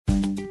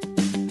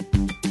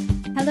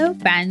Hello,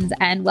 friends,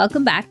 and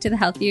welcome back to the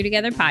Healthier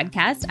Together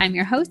podcast. I'm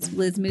your host,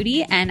 Liz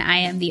Moody, and I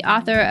am the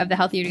author of the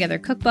Healthier Together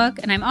cookbook,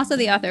 and I'm also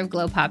the author of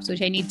Glow Pops,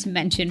 which I need to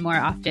mention more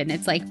often.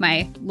 It's like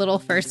my little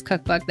first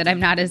cookbook that I'm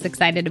not as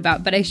excited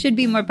about, but I should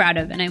be more proud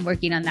of, and I'm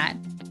working on that.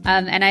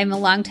 And I'm a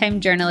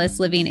longtime journalist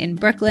living in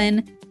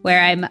Brooklyn,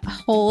 where I'm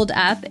holed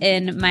up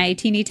in my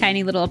teeny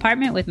tiny little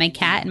apartment with my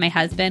cat and my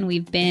husband.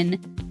 We've been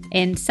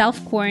in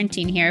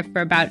self-quarantine here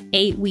for about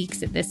 8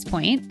 weeks at this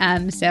point.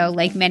 So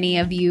like many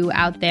of you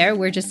out there,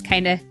 we're just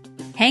kind of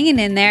hanging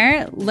in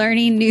there,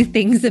 learning new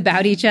things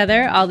about each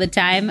other all the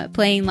time,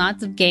 playing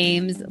lots of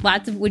games,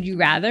 lots of Would You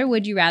Rather.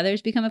 Would You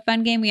Rathers become a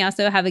fun game. We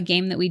also have a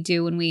game that we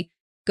do when we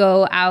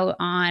go out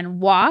on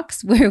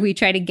walks where we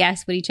try to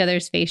guess what each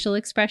other's facial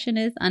expression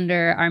is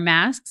under our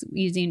masks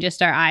using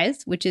just our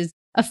eyes, which is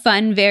a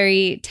fun,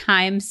 very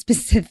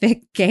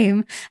time-specific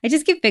game. I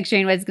just keep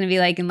picturing what it's going to be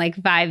like in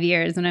like 5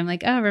 years when I'm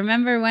like, oh,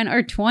 remember when,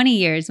 or 20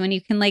 years when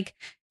you can like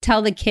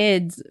tell the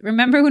kids,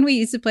 remember when we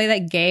used to play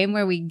that game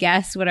where we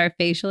guessed what our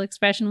facial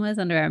expression was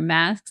under our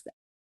masks?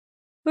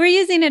 We're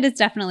using it as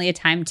definitely a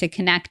time to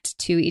connect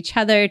to each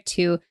other,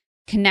 to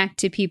connect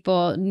to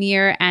people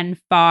near and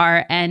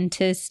far, and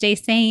to stay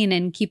sane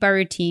and keep our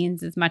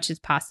routines as much as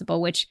possible,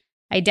 which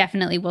I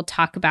definitely will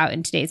talk about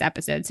in today's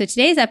episode. So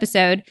today's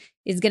episode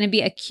is going to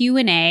be a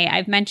Q&A.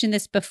 I've mentioned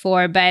this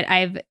before, but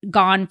I've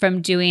gone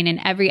from doing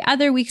an every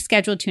other week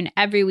schedule to an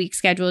every week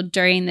schedule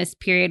during this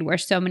period where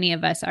so many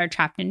of us are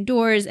trapped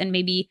indoors and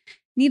maybe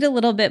need a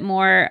little bit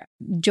more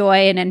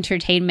joy and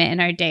entertainment in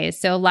our days.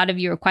 So a lot of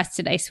you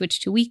requested I switch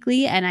to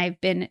weekly, and I've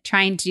been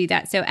trying to do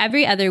that. So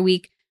every other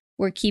week,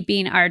 we're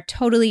keeping our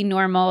totally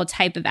normal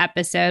type of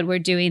episode. We're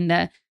doing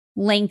the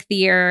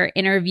lengthier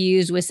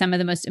interviews with some of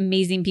the most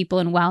amazing people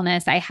in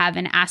wellness. I have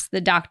an Ask the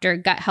Doctor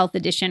Gut Health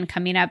Edition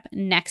coming up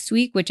next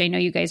week, which I know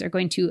you guys are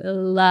going to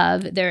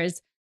love.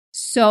 There's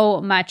so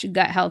much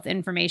gut health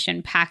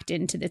information packed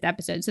into this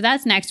episode. So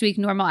that's next week,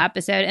 normal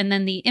episode. And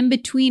then the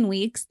in-between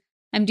weeks,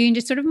 I'm doing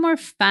just sort of more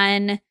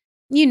fun,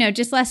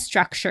 just less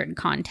structured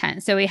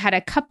content. So we had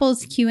a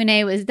couples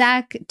Q&A with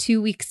Zach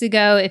 2 weeks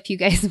ago. If you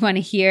guys want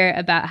to hear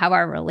about how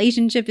our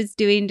relationship is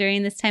doing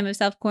during this time of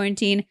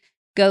self-quarantine,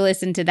 go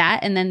listen to that.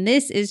 And then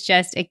this is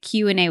just a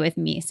Q&A with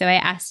me. So I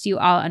asked you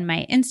all on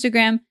my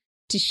Instagram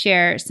to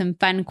share some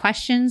fun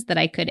questions that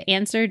I could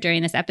answer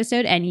during this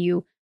episode, and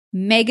you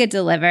mega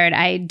delivered.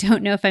 I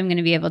don't know if I'm going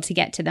to be able to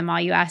get to them all.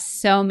 You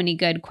asked so many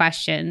good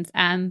questions.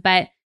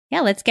 But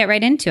yeah, let's get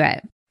right into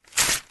it.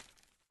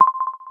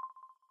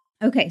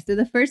 Okay, so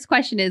the first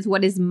question is,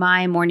 what is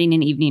my morning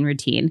and evening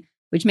routine?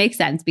 Which makes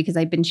sense because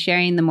I've been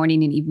sharing the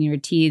morning and evening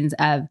routines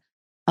of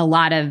a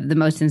lot of the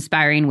most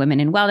inspiring women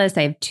in wellness.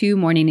 I have 2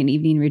 morning and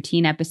evening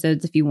routine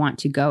episodes if you want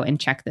to go and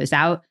check those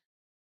out.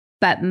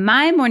 But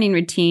my morning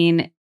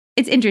routine,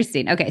 it's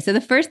interesting. Okay, so the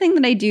first thing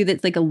that I do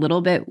that's like a little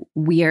bit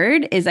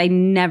weird is I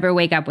never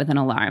wake up with an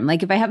alarm.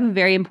 Like if I have a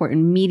very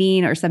important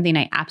meeting or something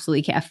I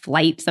absolutely can't, a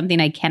flight, something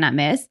I cannot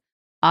miss,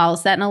 I'll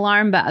set an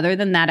alarm. But other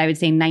than that, I would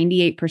say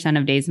 98%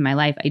 of days in my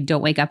life, I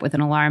don't wake up with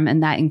an alarm.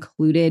 And that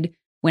included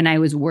when I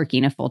was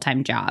working a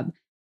full-time job.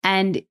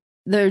 And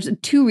there's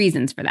 2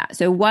 reasons for that.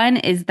 So one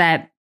is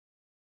that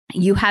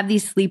you have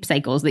these sleep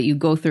cycles that you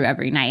go through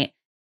every night.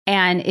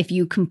 And if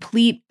you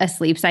complete a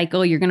sleep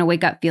cycle, you're going to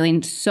wake up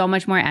feeling so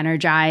much more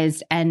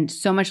energized and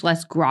so much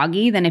less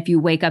groggy than if you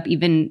wake up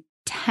even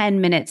 10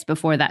 minutes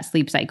before that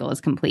sleep cycle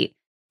is complete.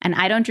 And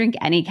I don't drink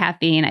any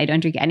caffeine. I don't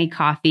drink any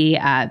coffee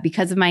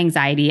because of my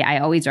anxiety. I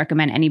always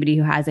recommend anybody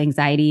who has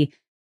anxiety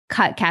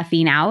cut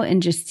caffeine out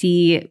and just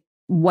see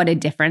what a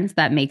difference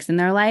that makes in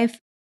their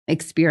life.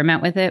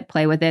 Experiment with it,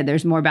 play with it.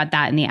 There's more about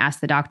that in the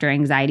Ask the Doctor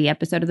Anxiety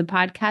episode of the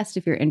podcast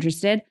if you're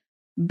interested.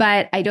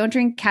 But I don't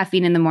drink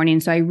caffeine in the morning,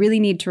 so I really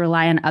need to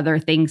rely on other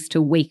things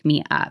to wake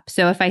me up.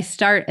 So if I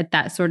start at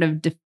that sort of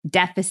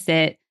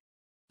deficit,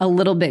 a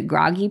little bit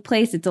groggy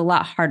place, it's a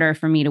lot harder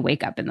for me to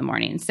wake up in the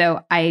morning.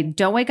 So I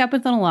don't wake up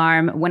with an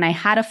alarm. When I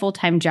had a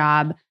full-time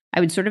job, I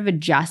would sort of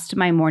adjust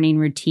my morning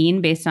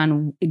routine based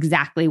on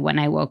exactly when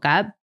I woke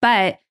up.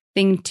 But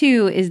thing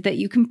 2 is that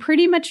you can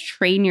pretty much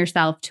train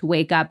yourself to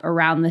wake up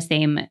around the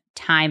same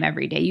time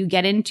every day. You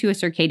get into a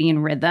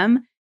circadian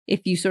rhythm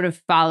if you sort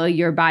of follow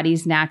your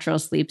body's natural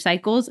sleep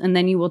cycles, and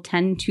then you will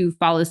tend to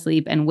fall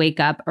asleep and wake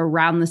up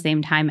around the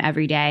same time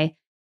every day,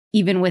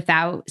 even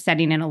without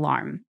setting an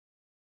alarm.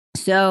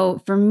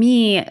 So for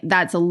me,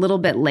 that's a little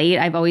bit late.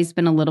 I've always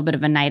been a little bit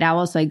of a night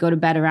owl. So I go to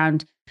bed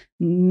around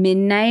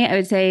midnight, I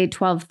would say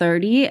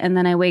 12:30, and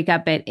then I wake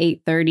up at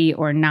 8:30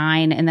 or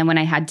 9. And then when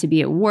I had to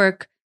be at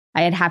work,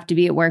 I'd have to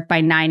be at work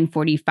by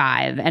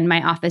 9:45. And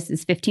my office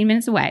is 15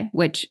 minutes away,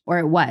 it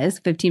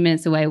was 15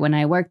 minutes away when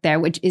I worked there,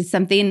 which is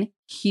something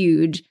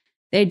huge.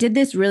 They did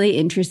this really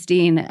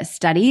interesting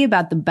study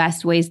about the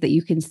best ways that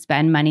you can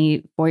spend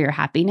money for your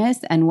happiness.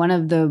 And one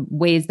of the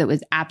ways that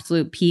was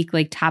absolute peak,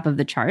 like top of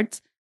the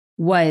charts,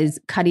 was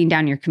cutting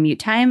down your commute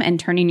time and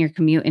turning your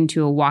commute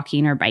into a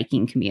walking or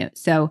biking commute.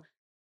 So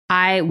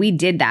we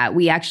did that.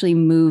 We actually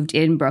moved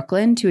in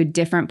Brooklyn to a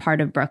different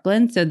part of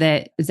Brooklyn so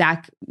that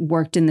Zach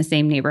worked in the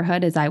same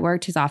neighborhood as I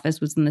worked. His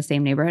office was in the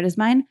same neighborhood as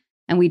mine.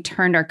 And we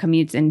turned our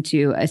commutes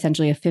into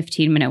essentially a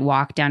 15-minute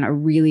walk down a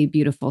really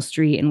beautiful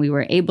street. And we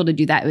were able to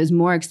do that. It was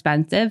more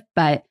expensive,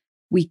 but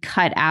we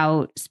cut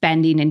out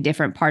spending in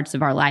different parts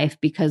of our life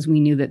because we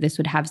knew that this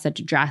would have such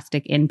a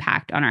drastic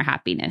impact on our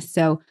happiness.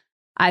 So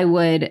I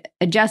would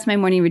adjust my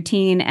morning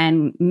routine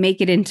and make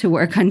it into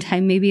work on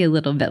time, maybe a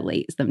little bit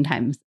late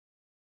sometimes.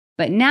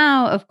 But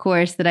now, of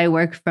course, that I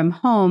work from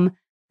home,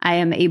 I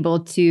am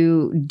able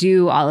to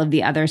do all of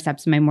the other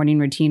steps in my morning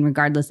routine,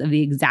 regardless of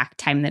the exact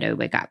time that I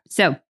wake up.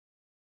 So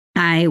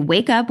I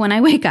wake up when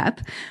I wake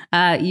up,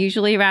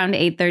 usually around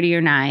 8:30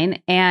 or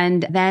 9.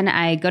 And then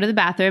I go to the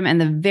bathroom. And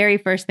the very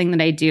first thing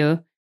that I do,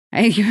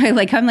 I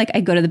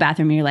go to the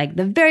bathroom and you're like,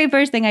 the very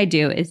first thing I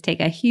do is take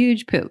a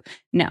huge poop.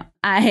 No,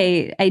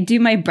 I do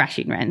my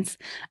brushing rinse.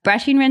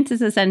 Brushing rinse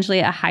is essentially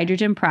a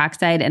hydrogen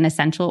peroxide and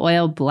essential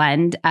oil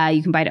blend.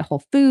 You can buy it at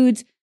Whole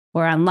Foods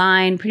or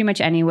online, pretty much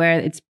anywhere.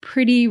 It's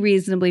pretty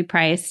reasonably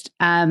priced.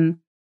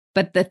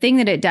 But the thing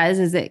that it does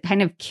is it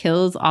kind of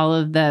kills all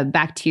of the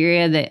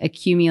bacteria that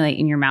accumulate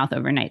in your mouth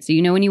overnight. So,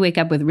 when you wake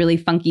up with really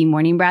funky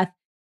morning breath,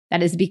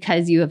 that is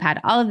because you have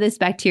had all of this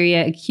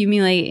bacteria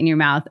accumulate in your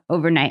mouth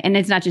overnight. And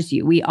it's not just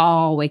you. We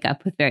all wake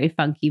up with very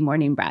funky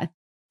morning breath.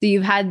 So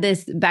you've had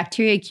this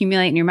bacteria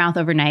accumulate in your mouth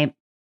overnight.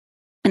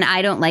 And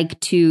I don't like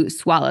to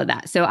swallow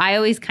that. So I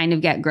always kind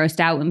of get grossed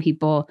out when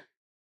people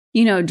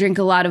drink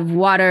a lot of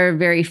water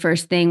very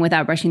first thing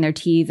without brushing their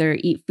teeth or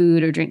eat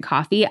food or drink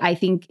coffee. I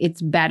think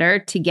it's better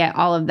to get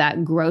all of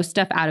that gross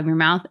stuff out of your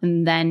mouth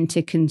and then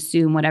to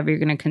consume whatever you're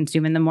going to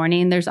consume in the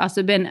morning. There's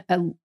also been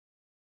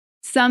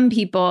some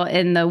people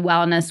in the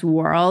wellness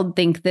world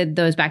think that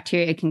those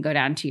bacteria can go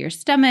down to your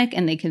stomach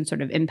and they can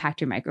sort of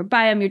impact your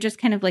microbiome. You're just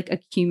kind of like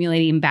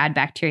accumulating bad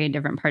bacteria in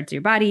different parts of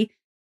your body.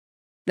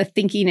 The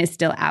thinking is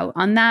still out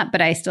on that,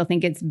 but I still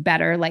think it's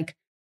better,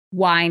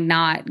 why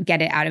not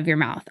get it out of your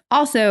mouth?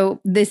 Also,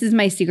 this is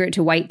my secret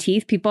to white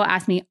teeth. People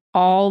ask me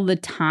all the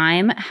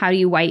time, how do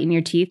you whiten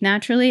your teeth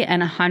naturally?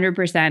 And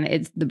 100%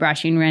 it's the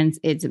brushing rinse.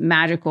 It's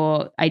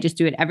magical. I just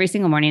do it every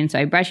single morning. So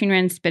I brush and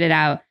rinse, spit it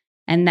out,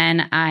 and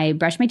then I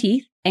brush my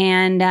teeth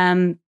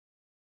and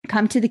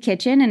come to the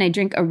kitchen and I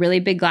drink a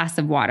really big glass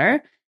of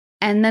water.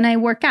 And then I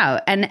work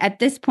out. And at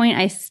this point,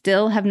 I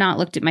still have not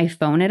looked at my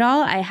phone at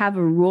all. I have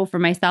a rule for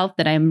myself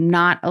that I'm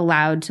not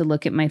allowed to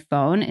look at my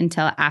phone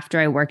until after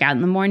I work out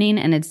in the morning.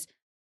 And it's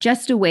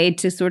just a way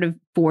to sort of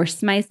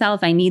force myself.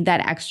 I need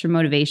that extra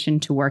motivation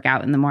to work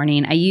out in the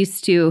morning. I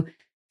used to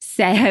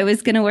say I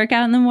was going to work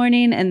out in the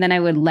morning and then I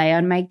would lay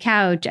on my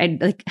couch.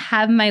 I'd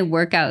have my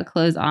workout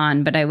clothes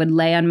on, but I would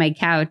lay on my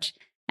couch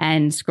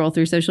and scroll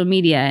through social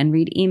media and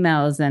read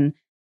emails and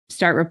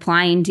start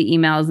replying to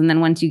emails. And then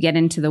once you get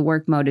into the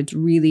work mode, it's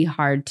really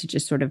hard to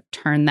just sort of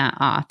turn that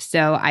off.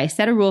 So I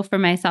set a rule for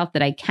myself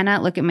that I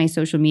cannot look at my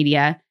social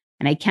media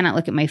and I cannot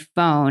look at my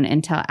phone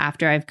until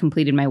after I've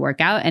completed my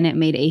workout. And it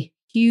made a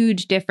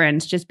huge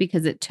difference just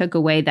because it took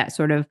away that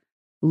sort of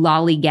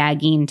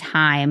lollygagging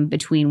time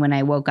between when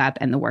I woke up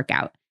and the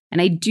workout. And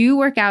I do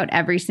work out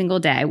every single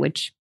day,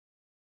 which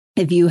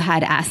if you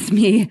had asked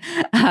me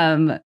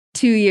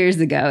 2 years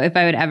ago, if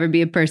I would ever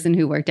be a person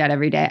who worked out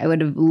every day, I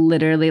would have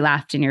literally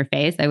laughed in your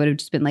face. I would have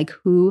just been like,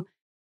 who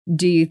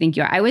do you think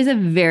you are? I was a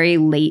very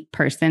late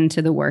person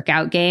to the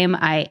workout game.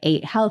 I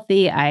ate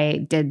healthy. I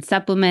did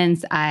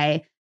supplements.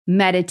 I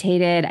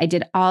meditated. I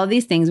did all of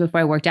these things before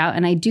I worked out.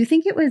 And I do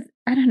think it was,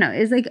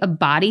 it's like a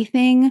body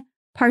thing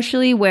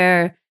partially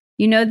where,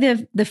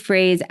 the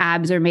phrase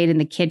abs are made in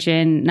the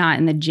kitchen, not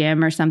in the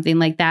gym or something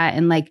like that.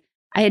 And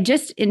I had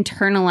just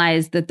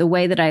internalized that the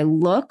way that I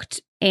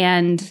looked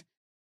and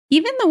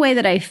even the way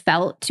that I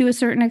felt to a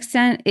certain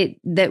extent,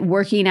 that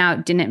working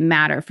out didn't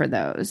matter for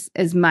those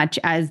as much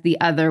as the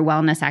other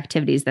wellness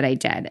activities that I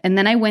did. And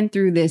then I went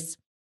through this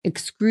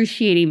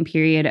excruciating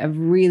period of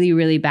really,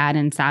 really bad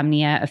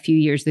insomnia a few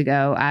years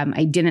ago.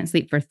 I didn't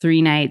sleep for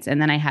 3 nights. And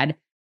then I had,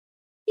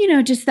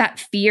 just that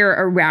fear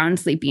around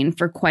sleeping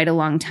for quite a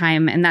long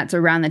time. And that's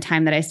around the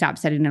time that I stopped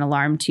setting an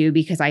alarm too,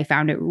 because I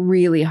found it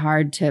really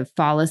hard to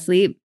fall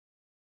asleep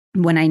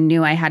when I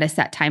knew I had a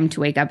set time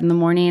to wake up in the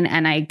morning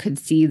and I could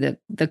see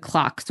the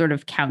clock sort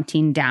of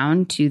counting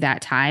down to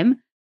that time.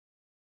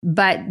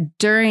 But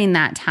during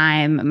that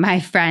time,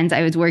 my friends,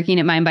 I was working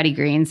at MindBody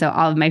Green. So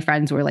all of my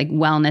friends were like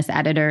wellness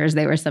editors.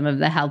 They were some of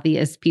the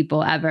healthiest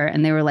people ever.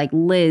 And they were like,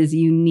 Liz,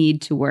 you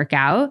need to work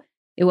out.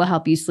 It will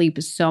help you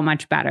sleep so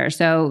much better.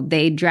 So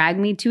they dragged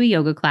me to a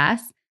yoga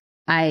class.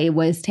 I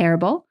was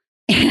terrible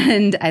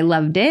and I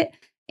loved it.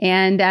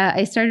 And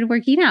I started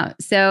working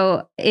out.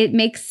 So it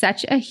makes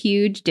such a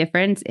huge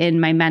difference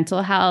in my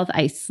mental health.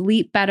 I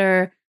sleep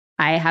better.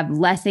 I have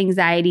less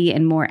anxiety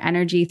and more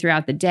energy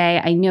throughout the day.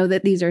 I know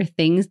that these are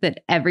things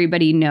that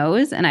everybody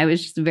knows, and I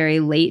was just very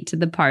late to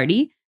the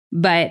party,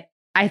 but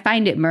I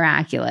find it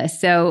miraculous.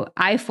 So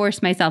I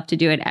force myself to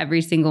do it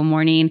every single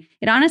morning.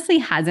 It honestly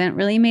hasn't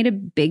really made a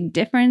big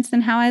difference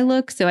in how I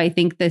look. So I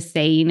think the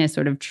saying is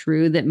sort of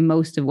true that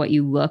most of what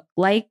you look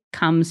like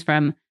comes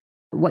from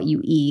what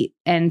you eat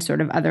and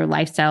sort of other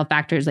lifestyle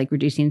factors like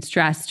reducing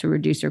stress to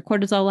reduce your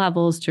cortisol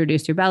levels, to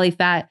reduce your belly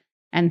fat.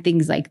 and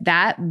things like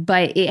that.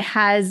 But it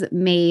has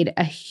made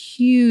a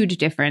huge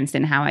difference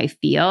in how I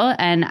feel.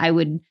 And I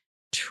would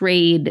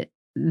trade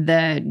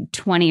the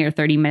 20 or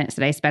 30 minutes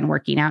that I spend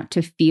working out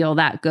to feel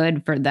that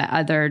good for the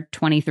other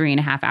 23 and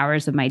a half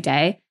hours of my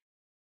day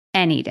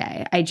any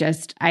day.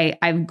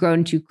 I've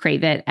grown to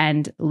crave it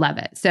and love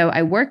it. So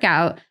I work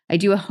out, I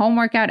do a home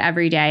workout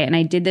every day. And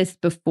I did this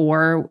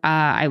before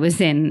I was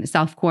in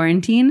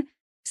self-quarantine.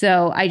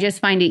 So I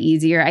just find it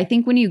easier. I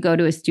think when you go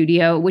to a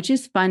studio, which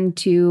is fun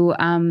too,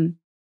 and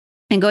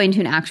going to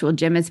an actual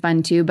gym is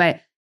fun too, but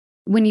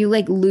when you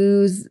like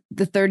lose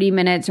the 30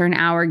 minutes or an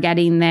hour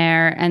getting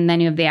there and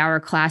then you have the hour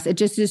class, it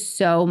just is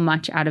so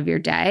much out of your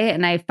day.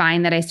 And I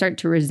find that I start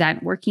to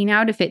resent working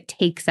out if it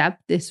takes up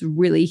this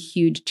really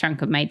huge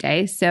chunk of my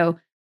day. So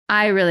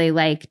I really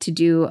like to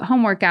do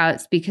home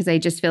workouts because I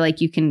just feel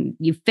like you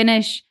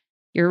finish,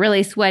 you're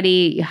really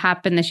sweaty, you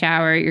hop in the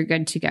shower, you're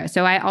good to go.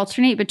 So I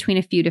alternate between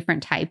a few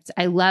different types.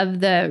 I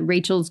love the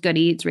Rachel's Good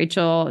Eats,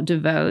 Rachel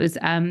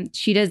DeVos.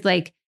 She does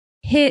like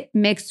HIIT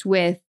mixed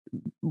with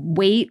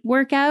weight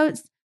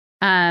workouts.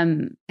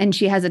 And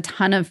she has a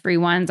ton of free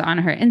ones on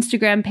her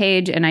Instagram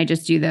page. And I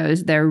just do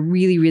those. They're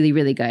really, really,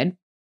 really good.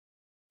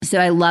 So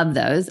I love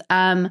those.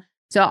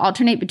 So I'll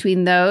alternate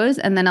between those.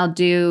 And then I'll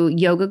do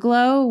Yoga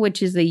Glow,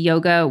 which is a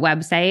yoga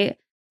website.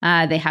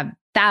 They have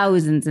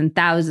thousands and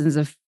thousands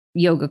of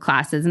yoga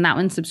classes. And that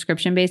one's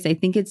subscription based. I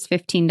think it's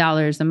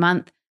 $15 a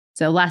month.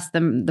 So less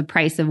than the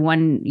price of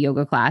one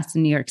yoga class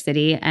in New York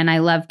City. And I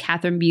love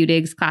Catherine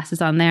Budig's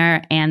classes on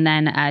there. And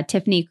then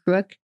Tiffany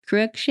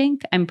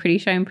Cruikshank. I'm pretty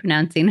sure I'm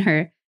pronouncing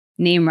her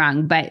name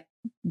wrong, but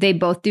they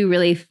both do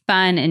really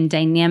fun and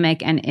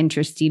dynamic and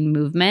interesting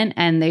movement.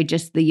 And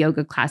the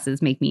yoga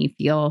classes make me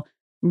feel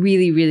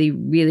really, really,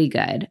 really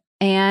good.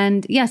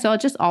 And yeah, so I'll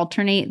just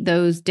alternate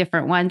those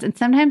different ones. And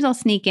sometimes I'll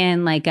sneak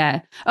in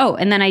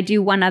and then I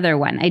do one other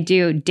one. I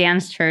do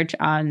Dance Church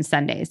on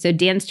Sundays. So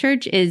Dance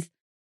Church is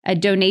a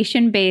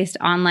donation-based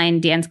online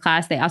dance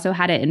class. They also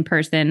had it in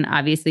person,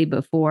 obviously,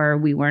 before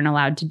we weren't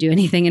allowed to do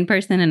anything in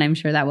person. And I'm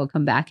sure that will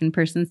come back in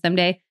person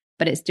someday.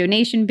 But it's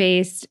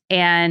donation-based.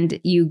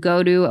 And you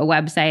go to a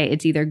website.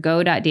 It's either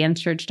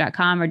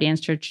go.dancechurch.com or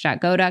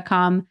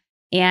dancechurch.go.com.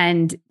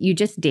 And you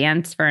just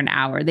dance for an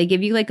hour. They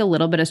give you like a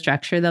little bit of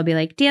structure. They'll be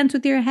like, dance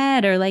with your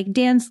head, or like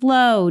dance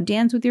low,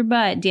 dance with your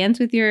butt, dance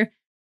with your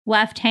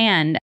left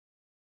hand.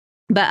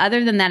 But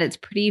other than that, it's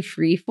pretty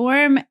free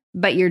form,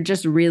 but you're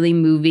just really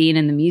moving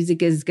and the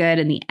music is good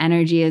and the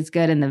energy is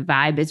good and the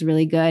vibe is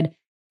really good.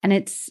 And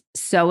it's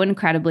so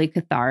incredibly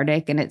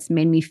cathartic and it's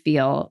made me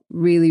feel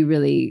really,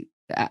 really,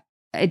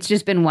 it's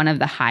just been one of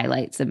the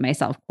highlights of my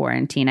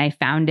self-quarantine. I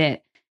found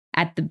it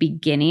at the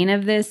beginning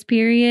of this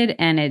period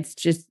and it's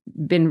just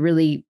been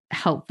really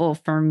helpful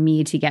for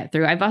me to get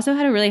through. I've also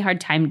had a really hard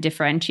time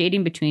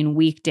differentiating between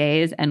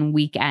weekdays and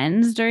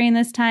weekends during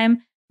this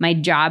time. My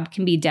job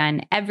can be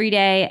done every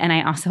day. And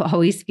I also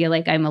always feel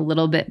like I'm a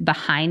little bit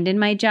behind in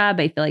my job.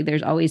 I feel like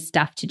there's always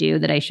stuff to do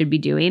that I should be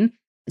doing.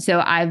 So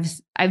I've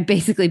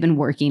basically been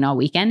working all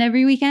weekend,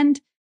 every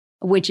weekend,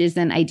 which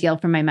isn't ideal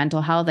for my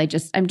mental health.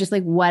 I'm just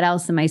like, what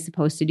else am I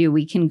supposed to do?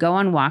 We can go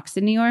on walks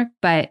in New York,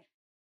 but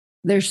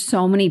there's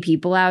so many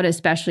people out,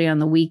 especially on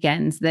the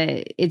weekends,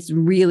 that it's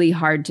really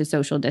hard to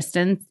social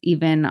distance,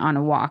 even on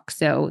a walk.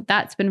 So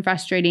that's been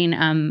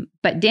frustrating.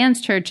 But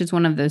Dance Church is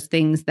one of those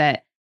things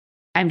that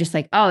I'm just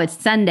like, oh,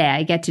 it's Sunday.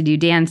 I get to do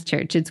Dance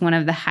Church. It's one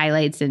of the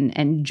highlights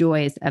and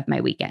joys of my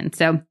weekend.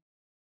 So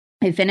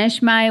I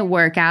finish my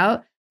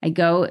workout. I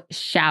go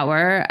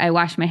shower. I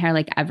wash my hair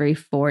like every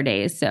 4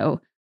 days.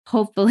 So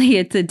hopefully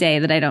it's a day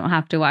that I don't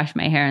have to wash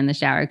my hair in the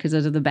shower because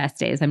those are the best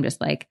days. I'm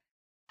just like,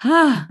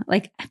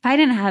 like if I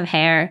didn't have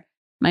hair,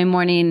 my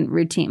morning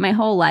routine, my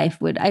whole life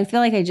I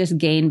feel like I just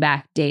gained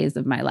back days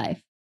of my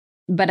life.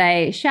 But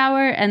I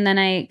shower and then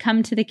I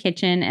come to the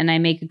kitchen and I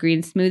make a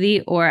green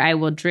smoothie, or I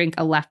will drink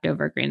a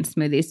leftover green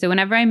smoothie. So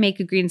whenever I make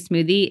a green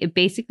smoothie, it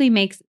basically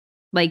makes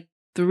like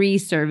 3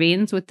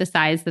 servings with the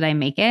size that I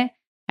make it.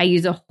 I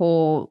use a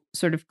whole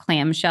sort of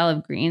clamshell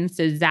of greens.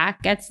 So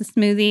Zach gets a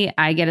smoothie,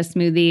 I get a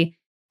smoothie,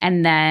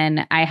 and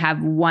then I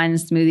have 1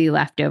 smoothie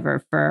left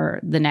over for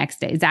the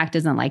next day. Zach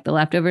doesn't like the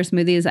leftover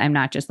smoothies. I'm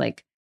not just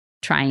like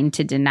trying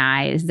to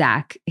deny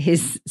Zach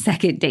his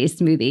second day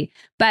smoothie.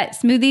 But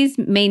smoothies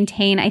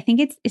maintain, I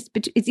think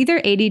it's either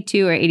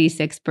 82 or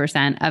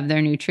 86% of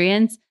their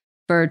nutrients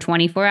for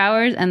 24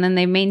 hours. And then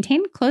they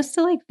maintain close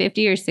to like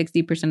 50 or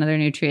 60% of their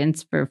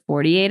nutrients for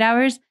 48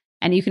 hours.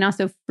 And you can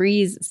also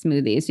freeze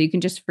smoothies. So you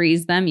can just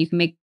freeze them. You can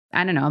make,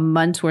 a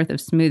month's worth of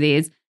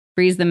smoothies,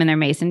 freeze them in their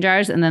mason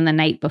jars. And then the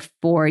night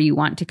before you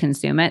want to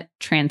consume it,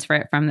 transfer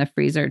it from the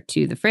freezer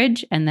to the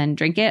fridge and then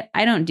drink it.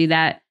 I don't do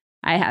that.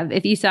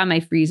 If you saw my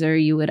freezer,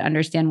 you would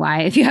understand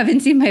why. If you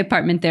haven't seen my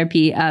apartment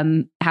therapy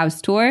house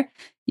tour,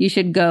 you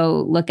should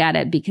go look at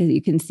it because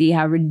you can see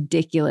how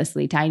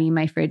ridiculously tiny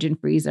my fridge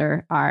and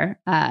freezer are.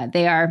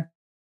 They are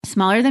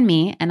smaller than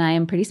me and I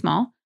am pretty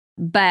small,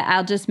 but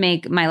I'll just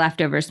make my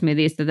leftover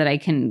smoothies so that I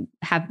can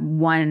have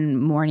one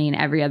morning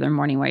every other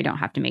morning where I don't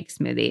have to make a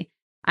smoothie.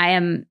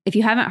 if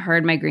you haven't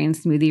heard my green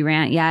smoothie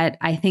rant yet,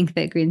 I think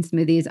that green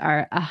smoothies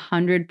are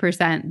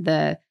 100%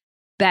 the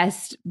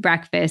best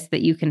breakfast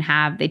that you can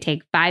have. They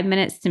take 5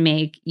 minutes to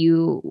make.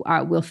 You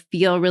will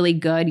feel really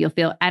good. You'll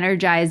feel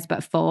energized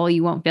but full.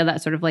 You won't feel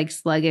that sort of like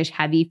sluggish,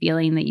 heavy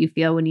feeling that you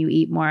feel when you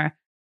eat more,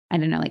 I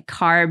don't know, like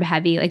carb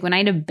heavy. Like when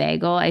I eat a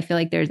bagel, I feel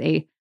like there's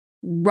a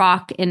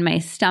rock in my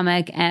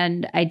stomach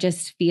and I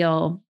just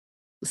feel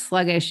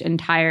sluggish and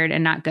tired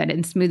and not good.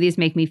 And smoothies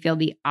make me feel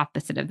the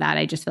opposite of that.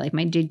 I just feel like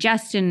my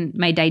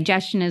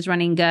digestion is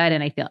running good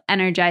and I feel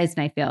energized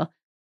and I feel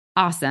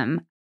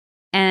awesome.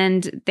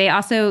 And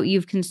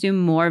you've consumed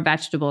more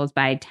vegetables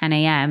by 10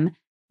 a.m.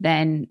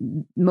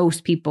 than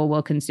most people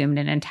will consume in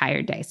an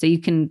entire day. So you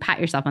can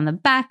pat yourself on the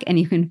back and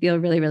you can feel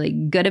really, really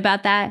good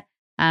about that.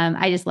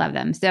 I just love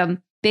them. So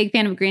big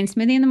fan of green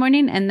smoothie in the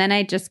morning. And then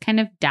I just kind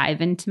of dive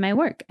into my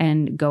work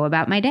and go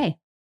about my day.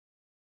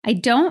 I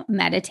don't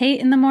meditate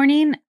in the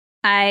morning.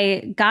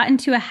 I got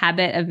into a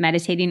habit of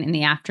meditating in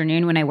the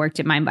afternoon when I worked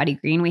at Mind Body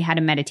Green. We had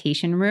a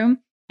meditation room.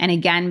 And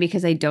again,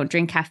 because I don't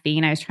drink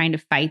caffeine, I was trying to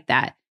fight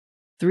that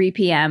 3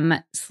 p.m.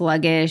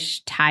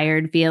 sluggish,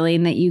 tired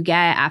feeling that you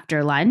get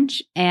after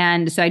lunch.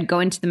 And so I'd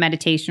go into the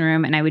meditation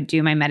room and I would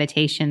do my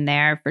meditation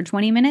there for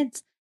 20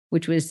 minutes,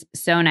 which was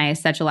so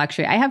nice, such a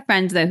luxury. I have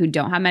friends though who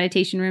don't have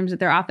meditation rooms at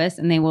their office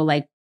and they will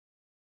like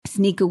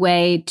sneak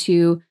away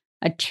to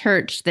a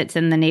church that's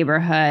in the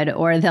neighborhood,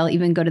 or they'll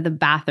even go to the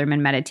bathroom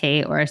and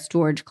meditate, or a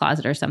storage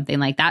closet or something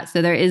like that.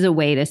 So there is a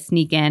way to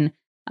sneak in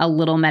a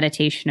little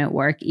meditation at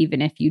work,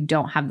 even if you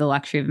don't have the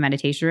luxury of a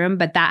meditation room.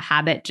 But that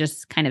habit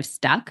just kind of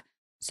stuck.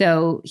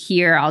 So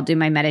here I'll do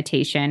my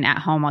meditation at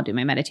home. I'll do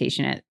my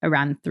meditation at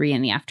around 3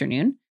 in the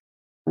afternoon,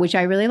 which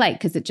I really like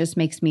because it just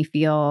makes me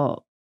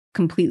feel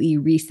completely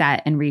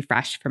reset and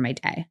refreshed for my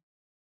day.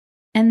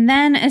 And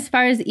then as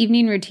far as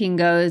evening routine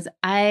goes,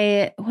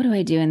 what do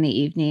I do in the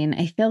evening?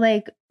 I feel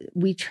like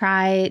we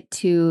try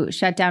to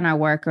shut down our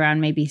work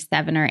around maybe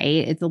 7 or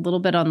 8. It's a little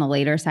bit on the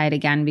later side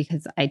again,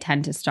 because I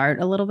tend to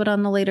start a little bit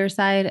on the later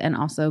side. And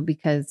also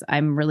because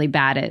I'm really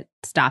bad at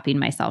stopping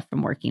myself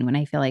from working when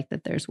I feel like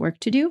that there's work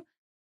to do.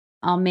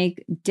 I'll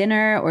make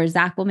dinner or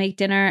Zach will make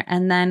dinner.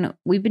 And then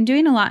we've been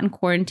doing a lot in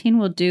quarantine.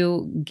 We'll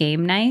do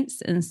game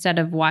nights instead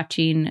of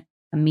watching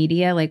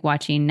media, like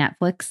watching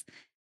Netflix.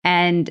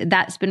 And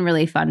that's been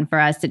really fun for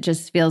us. It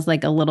just feels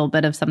like a little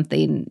bit of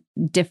something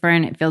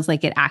different. It feels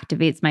like it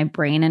activates my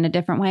brain in a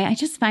different way. I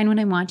just find when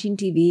I'm watching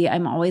TV,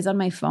 I'm always on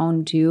my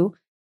phone too.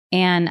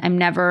 And I'm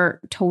never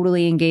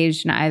totally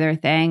engaged in either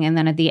thing. And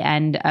then at the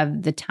end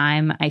of the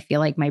time, I feel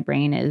like my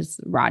brain is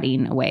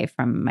rotting away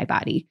from my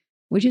body,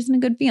 which isn't a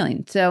good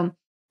feeling. So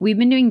we've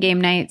been doing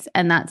game nights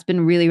and that's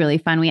been really, really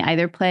fun. We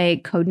either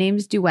play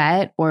Codenames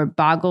Duet or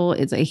Boggle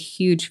is a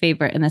huge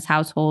favorite in this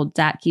household.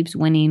 Zach keeps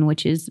winning,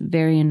 which is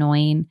very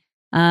annoying.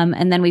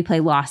 And then we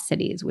play Lost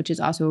Cities, which is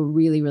also a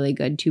really, really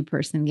good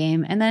 2-person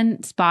game. And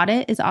then Spot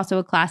It is also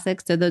a classic.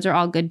 So those are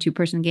all good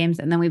 2-person games.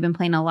 And then we've been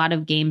playing a lot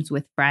of games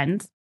with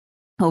friends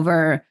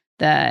over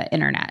the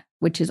internet,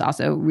 which is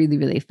also really,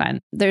 really fun.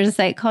 There's a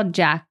site called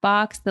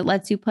Jackbox that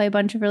lets you play a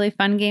bunch of really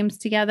fun games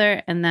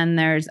together. And then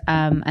there's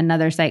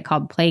another site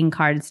called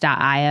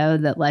playingcards.io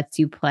that lets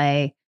you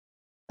play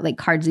like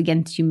Cards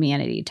Against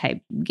Humanity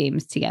type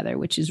games together,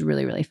 which is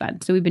really, really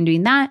fun. So we've been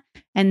doing that.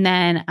 And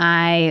then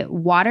I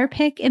water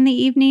pick in the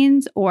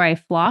evenings or I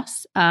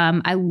floss.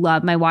 I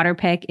love my water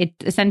pick. It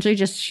essentially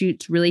just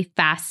shoots really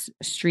fast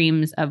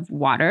streams of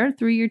water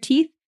through your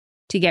teeth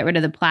to get rid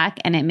of the plaque.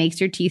 And it makes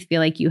your teeth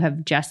feel like you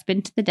have just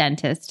been to the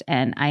dentist.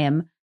 And I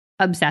am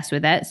obsessed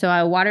with it. So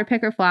I water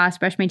pick or floss,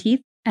 brush my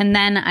teeth, and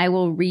then I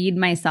will read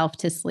myself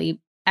to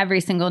sleep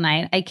every single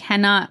night. I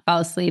cannot fall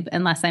asleep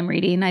unless I'm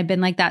reading. I've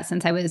been like that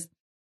since I was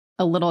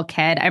a little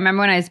kid. I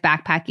remember when I was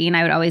backpacking,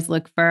 I would always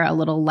look for a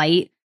little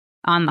light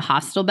on the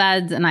hostel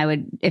beds. And I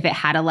would, if it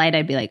had a light,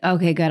 I'd be like,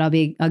 okay, good.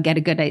 I'll get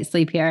a good night's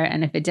sleep here.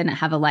 And if it didn't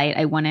have a light,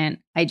 I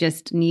wouldn't. I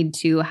just need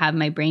to have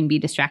my brain be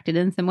distracted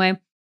in some way.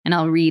 And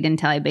I'll read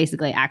until I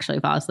basically actually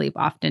fall asleep,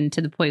 often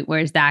to the point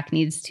where Zach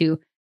needs to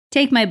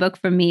take my book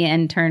from me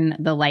and turn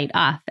the light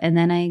off. And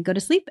then I go to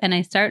sleep and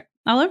I start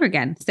all over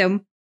again. So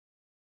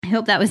I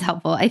hope that was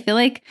helpful. I feel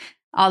like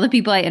all the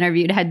people I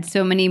interviewed had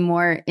so many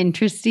more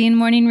interesting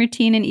morning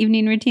routine and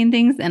evening routine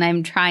things. And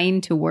I'm trying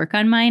to work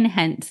on mine,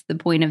 hence the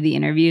point of the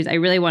interviews. I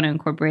really want to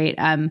incorporate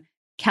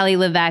Kelly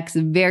LeVeque's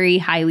very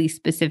highly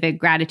specific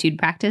gratitude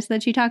practice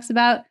that she talks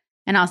about.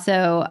 And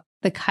also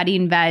the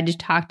Cutting Veg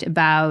talked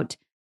about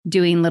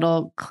doing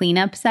little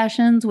cleanup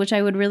sessions, which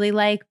I would really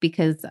like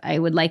because I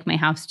would like my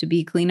house to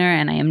be cleaner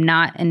and I am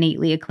not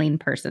innately a clean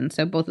person.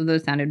 So both of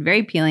those sounded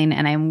very appealing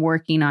and I'm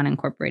working on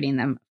incorporating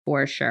them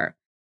for sure.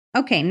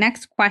 Okay,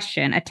 next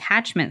question.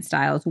 Attachment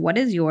styles. What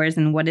is yours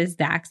and what is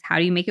Zach's? How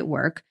do you make it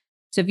work?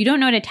 So if you don't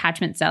know what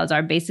attachment styles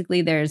are,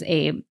 basically there's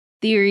a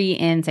theory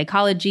in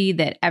psychology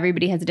that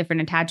everybody has a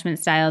different attachment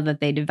style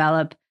that they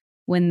develop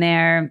when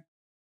they're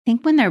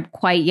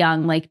quite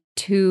young, like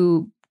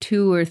two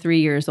or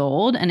 3 years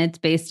old. And it's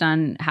based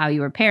on how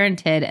you were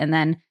parented. And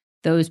then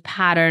those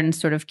patterns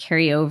sort of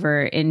carry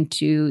over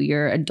into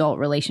your adult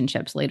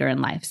relationships later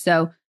in life.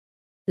 So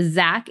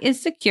Zach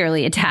is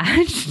securely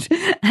attached.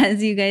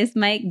 As you guys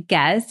might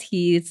guess,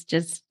 he's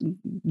just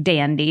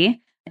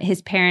dandy.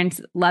 His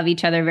parents love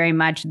each other very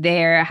much.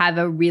 They have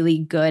a really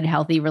good,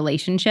 healthy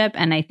relationship.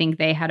 And I think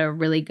they had a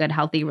really good,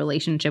 healthy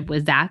relationship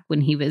with Zach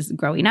when he was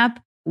growing up,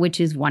 which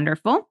is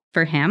wonderful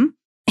for him.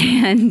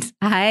 And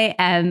I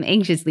am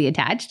anxiously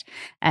attached,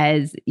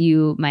 as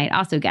you might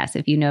also guess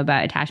if you know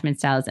about attachment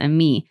styles and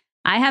me.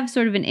 I have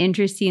sort of an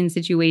interesting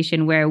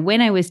situation where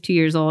when I was 2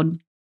 years old,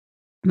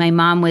 my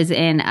mom was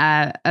in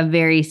a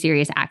very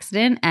serious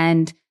accident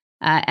and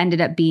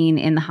ended up being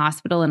in the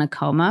hospital in a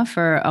coma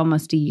for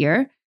almost a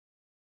year.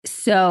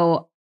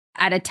 So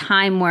at a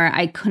time where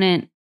I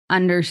couldn't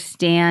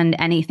understand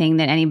anything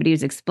that anybody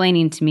was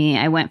explaining to me,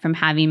 I went from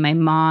having my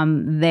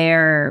mom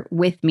there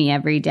with me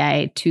every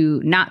day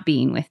to not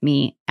being with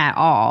me at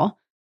all.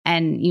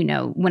 And,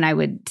 when I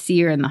would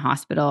see her in the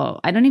hospital,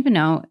 I don't even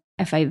know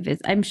if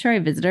I'm sure I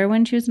visited her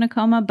when she was in a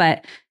coma,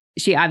 but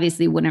she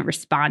obviously wouldn't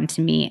respond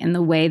to me in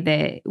the way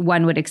that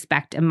one would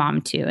expect a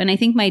mom to. And I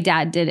think my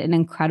dad did an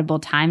incredible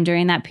time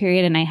during that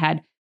period. And I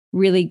had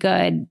really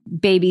good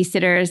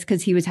babysitters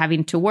because he was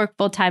having to work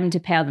full time to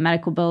pay all the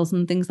medical bills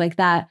and things like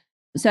that.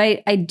 So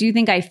I do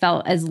think I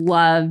felt as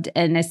loved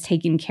and as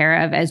taken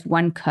care of as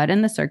one could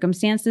in the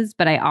circumstances.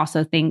 But I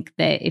also think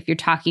that if you're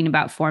talking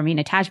about forming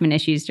attachment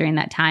issues during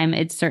that time,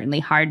 it's certainly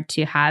hard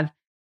to have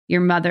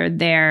your mother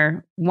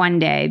there one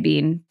day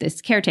being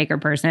this caretaker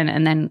person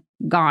and then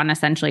gone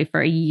essentially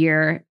for a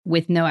year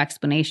with no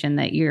explanation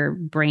that your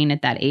brain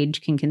at that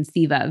age can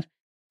conceive of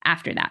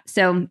after that.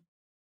 So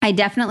I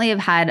definitely have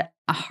had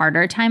a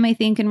harder time, I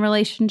think, in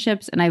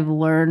relationships. And I've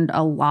learned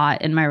a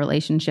lot in my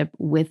relationship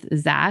with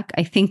Zach.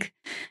 I think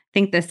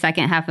the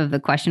second half of the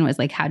question was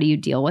like, how do you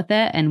deal with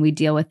it? And we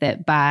deal with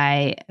it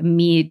by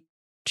me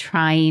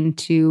trying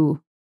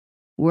to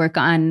work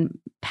on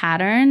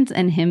patterns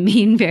and him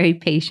being very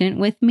patient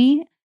with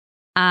me.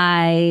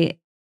 I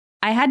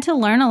had to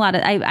learn a lot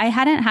of, I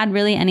hadn't had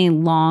really any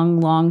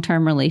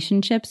long-term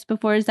relationships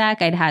before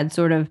Zach. I'd had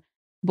sort of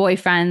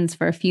boyfriends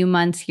for a few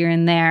months here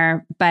and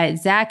there, but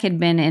Zach had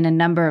been in a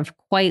number of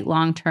quite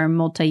long-term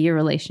multi-year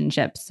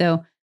relationships.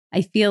 So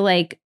I feel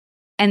like,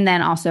 and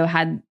then also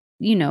had,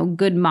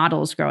 good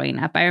models growing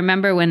up. I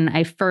remember when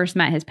I first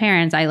met his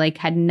parents, I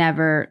had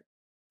never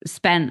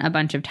spent a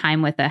bunch of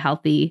time with a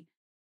healthy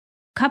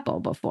couple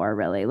before,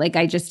 really.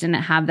 I just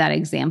didn't have that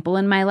example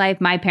in my life.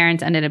 My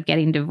parents ended up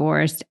getting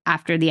divorced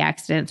after the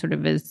accident, sort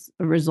of as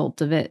a result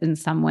of it in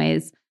some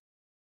ways.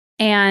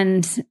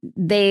 And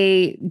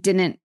they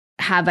didn't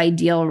have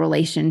ideal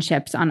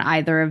relationships on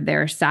either of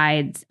their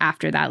sides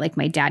after that.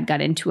 My dad got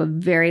into a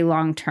very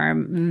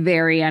long-term,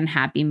 very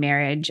unhappy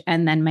marriage.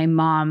 And then my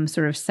mom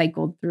sort of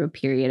cycled through a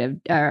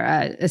period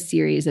of a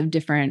series of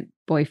different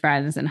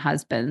boyfriends and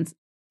husbands.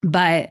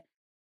 But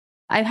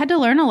I've had to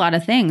learn a lot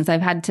of things.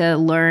 I've had to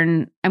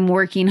learn, I'm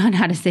working on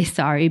how to say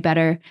sorry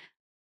better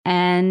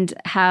and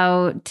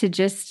how to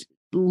just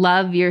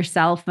love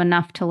yourself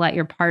enough to let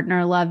your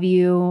partner love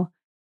you,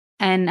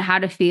 and how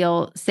to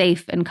feel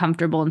safe and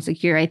comfortable and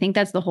secure. I think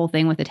that's the whole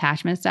thing with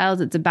attachment styles.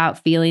 It's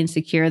about feeling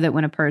secure that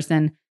when a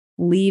person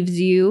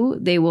leaves you,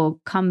 they will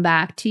come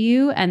back to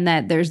you, and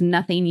that there's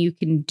nothing you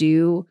can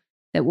do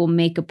that will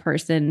make a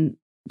person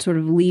sort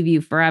of leave you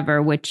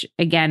forever, which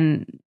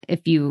again,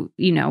 if you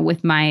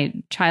with my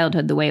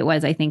childhood, the way it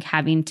was, I think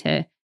having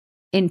to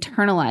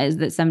internalize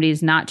that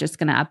somebody's not just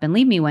going to up and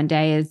leave me one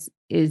day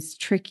is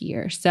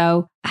trickier.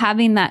 So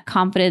having that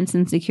confidence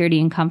and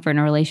security and comfort in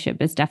a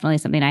relationship is definitely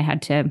something I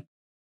had to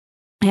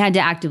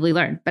actively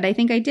learn, but I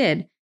think I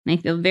did. And I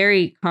feel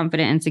very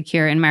confident and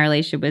secure in my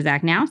relationship with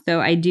Zach now.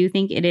 So I do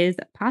think it is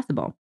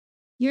possible.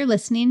 You're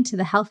listening to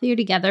the Healthier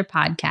Together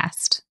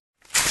podcast.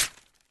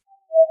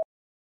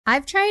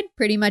 I've tried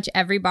pretty much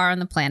every bar on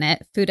the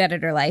planet, Food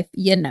Editor Life,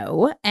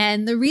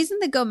 and the reason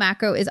the Go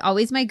Macro is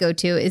always my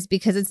go-to is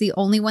because it's the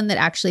only one that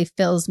actually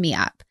fills me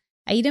up.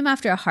 I eat them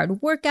after a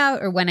hard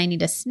workout or when I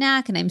need a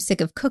snack and I'm sick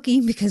of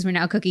cooking because we're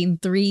now cooking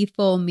 3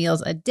 full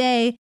meals a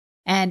day,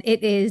 and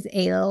it is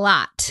a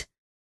lot.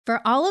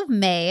 For all of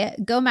May,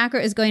 Go Macro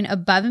is going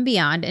above and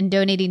beyond and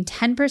donating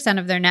 10%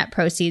 of their net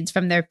proceeds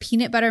from their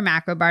peanut butter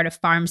macro bar to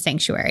Farm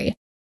Sanctuary.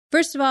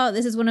 First of all,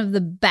 this is one of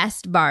the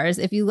best bars.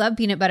 If you love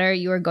peanut butter,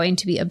 you are going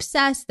to be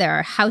obsessed. There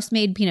are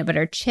house-made peanut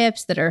butter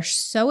chips that are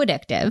so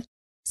addictive.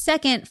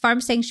 Second,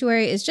 Farm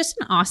Sanctuary is just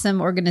an awesome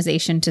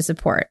organization to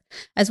support.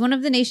 As one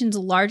of the nation's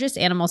largest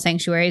animal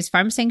sanctuaries,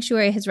 Farm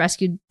Sanctuary has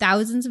rescued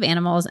thousands of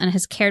animals and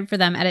has cared for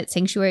them at its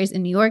sanctuaries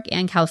in New York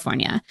and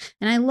California.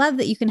 And I love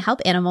that you can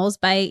help animals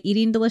by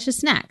eating delicious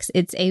snacks.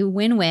 It's a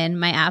win-win,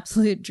 my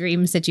absolute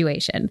dream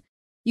situation.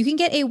 You can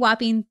get a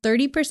whopping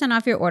 30%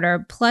 off your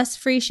order plus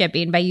free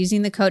shipping by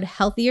using the code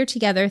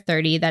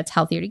HEALTHIERTOGETHER30. That's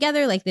Healthier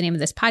Together, like the name of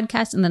this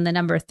podcast, and then the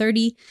number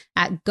 30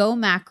 at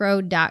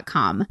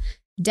gomacro.com.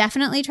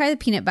 Definitely try the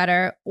peanut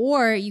butter,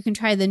 or you can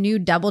try the new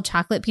double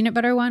chocolate peanut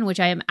butter one, which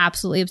I am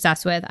absolutely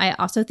obsessed with. I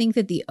also think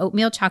that the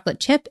oatmeal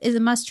chocolate chip is a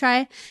must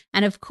try.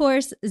 And of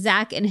course,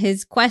 Zach, in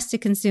his quest to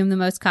consume the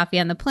most coffee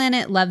on the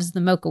planet, loves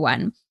the mocha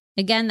one.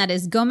 Again, that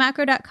is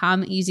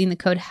gomacro.com using the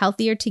code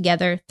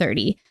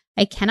HEALTHIERTOGETHER30.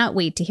 I cannot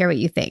wait to hear what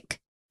you think.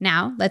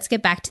 Now, let's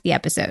get back to the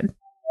episode.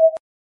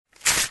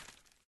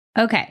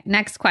 Okay,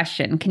 next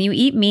question. Can you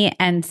eat meat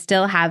and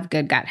still have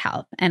good gut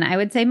health? And I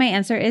would say my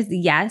answer is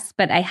yes,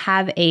 but I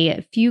have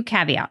a few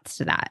caveats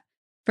to that.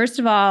 First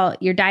of all,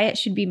 your diet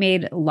should be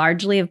made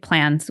largely of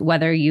plants,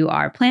 whether you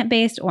are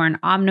plant-based or an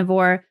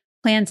omnivore.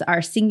 Plants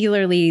are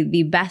singularly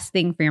the best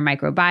thing for your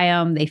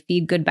microbiome. They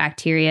feed good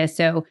bacteria.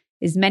 So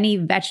as many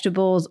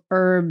vegetables,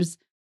 herbs,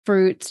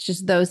 fruits,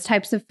 just those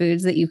types of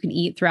foods that you can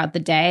eat throughout the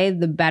day,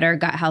 the better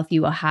gut health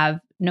you will have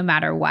no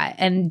matter what.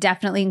 And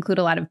definitely include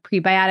a lot of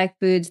prebiotic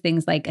foods,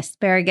 things like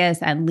asparagus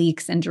and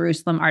leeks and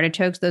Jerusalem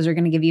artichokes. Those are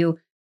going to give you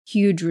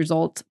huge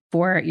results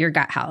for your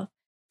gut health.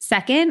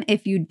 Second,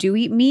 if you do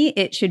eat meat,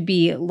 it should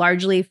be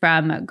largely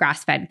from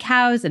grass-fed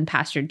cows and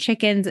pastured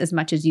chickens as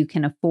much as you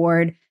can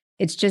afford.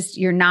 It's just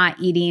you're not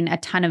eating a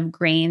ton of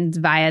grains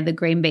via the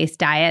grain-based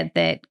diet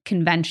that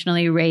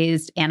conventionally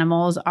raised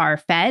animals are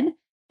fed.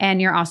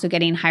 And you're also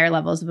getting higher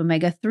levels of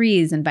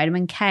omega-3s and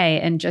vitamin K,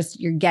 and just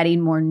you're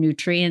getting more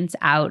nutrients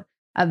out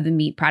of the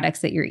meat products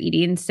that you're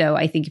eating. So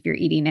I think if you're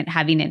eating it,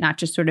 having it not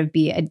just sort of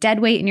be a dead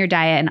weight in your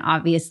diet. And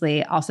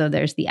obviously also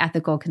there's the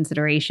ethical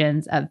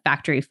considerations of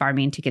factory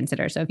farming to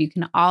consider. So if you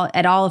can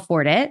at all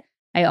afford it,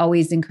 I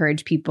always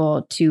encourage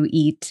people to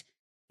eat,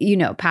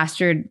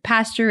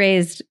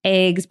 pasture-raised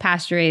eggs,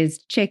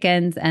 pasture-raised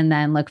chickens, and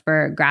then look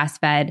for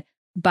grass-fed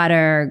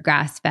butter,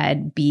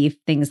 grass-fed beef,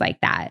 things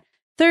like that.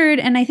 Third,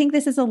 and I think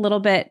this is a little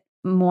bit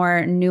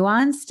more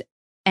nuanced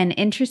and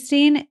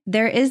interesting,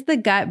 there is the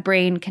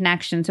gut-brain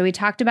connection. So we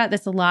talked about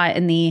this a lot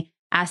in the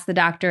Ask the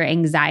Doctor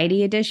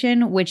Anxiety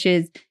Edition, which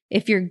is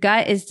if your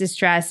gut is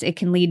distressed, it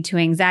can lead to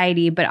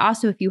anxiety. But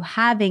also if you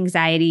have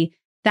anxiety,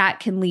 that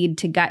can lead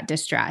to gut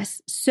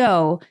distress.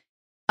 So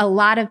a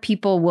lot of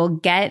people will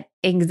get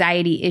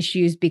anxiety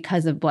issues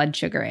because of blood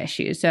sugar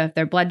issues. So if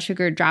their blood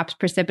sugar drops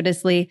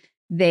precipitously,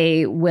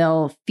 they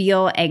will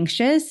feel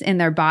anxious in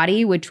their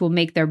body, which will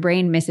make their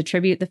brain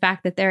misattribute the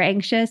fact that they're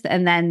anxious.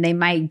 And then they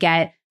might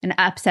get an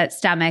upset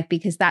stomach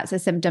because that's a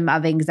symptom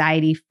of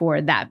anxiety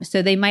for them.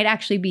 So they might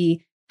actually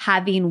be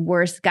having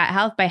worse gut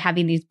health by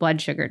having these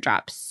blood sugar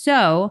drops.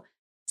 So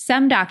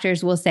some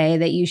doctors will say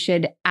that you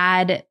should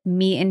add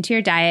meat into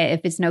your diet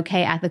if it's an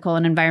okay, ethical,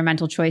 and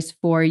environmental choice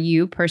for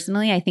you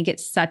personally. I think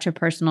it's such a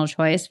personal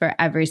choice for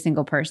every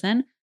single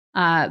person.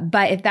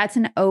 But if that's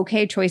an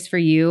okay choice for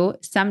you,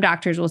 some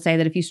doctors will say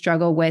that if you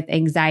struggle with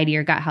anxiety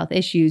or gut health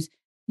issues,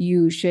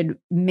 you should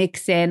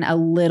mix in a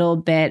little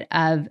bit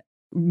of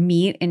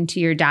meat into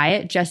your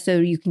diet just so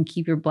you can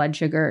keep your blood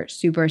sugar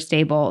super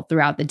stable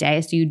throughout the day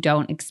so you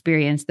don't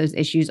experience those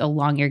issues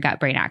along your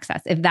gut-brain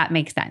axis, if that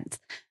makes sense.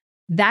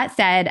 That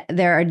said,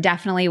 there are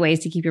definitely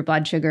ways to keep your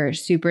blood sugar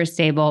super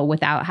stable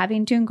without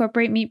having to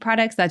incorporate meat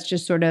products. That's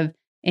just sort of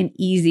an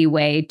easy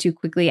way to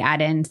quickly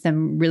add in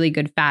some really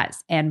good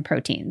fats and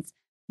proteins.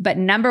 But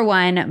number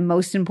one,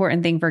 most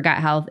important thing for gut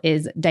health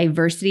is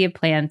diversity of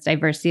plants,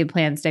 diversity of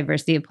plants,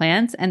 diversity of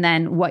plants. And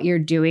then what you're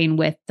doing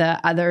with the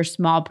other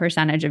small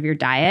percentage of your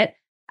diet,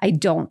 I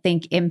don't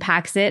think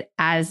impacts it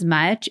as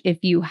much if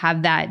you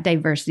have that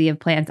diversity of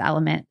plants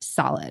element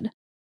solid.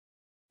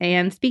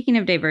 And speaking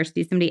of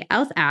diversity, somebody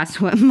else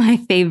asked what my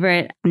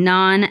favorite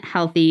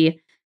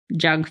non-healthy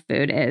junk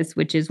food is,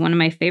 which is one of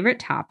my favorite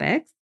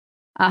topics.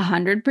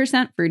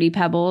 100% Fruity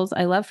Pebbles.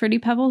 I love Fruity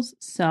Pebbles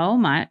so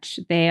much.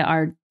 They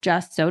are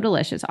just so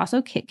delicious.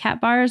 Also, Kit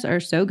Kat bars are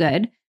so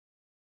good.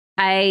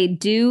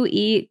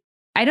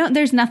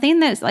 There's nothing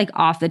that's like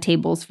off the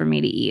tables for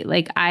me to eat.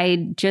 Like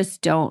I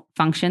just don't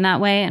function that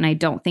way. And I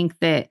don't think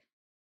that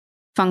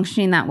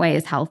functioning that way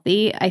is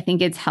healthy. I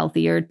think it's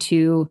healthier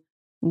to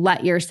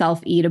let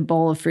yourself eat a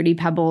bowl of Fruity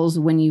Pebbles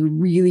when you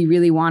really,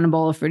 really want a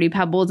bowl of Fruity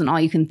Pebbles and all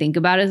you can think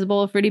about is a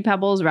bowl of Fruity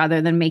Pebbles rather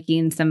than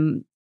making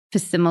some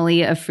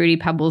facsimile of Fruity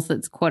Pebbles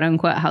that's quote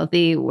unquote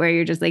healthy where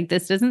you're just like,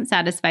 this doesn't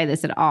satisfy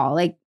this at all.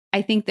 Like,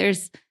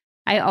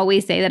 I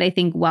always say that I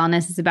think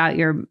wellness is about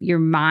your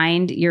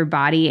mind, your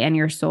body, and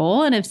your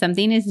soul. And if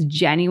something is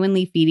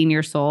genuinely feeding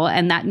your soul,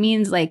 and that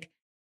means like,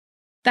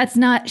 that's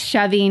not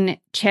shoving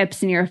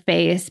chips in your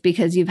face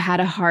because you've had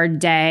a hard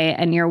day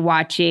and you're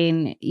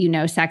watching,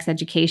 Sex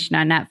Education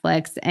on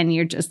Netflix and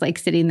you're just like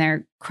sitting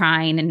there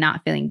crying and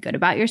not feeling good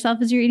about yourself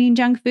as you're eating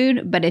junk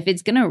food. But if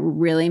it's going to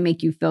really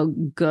make you feel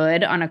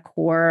good on a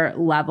core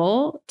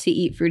level to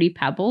eat Fruity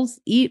Pebbles,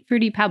 eat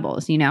Fruity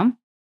Pebbles,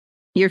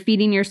 You're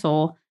feeding your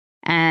soul.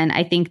 And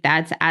I think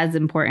that's as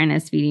important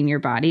as feeding your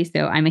body.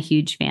 So I'm a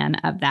huge fan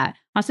of that.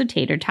 Also,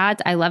 tater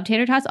tots. I love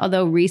tater tots,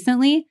 although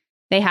recently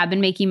they have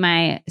been making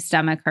my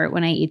stomach hurt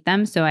when I eat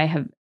them. So I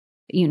have,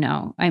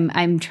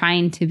 I'm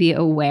trying to be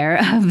aware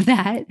of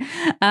that.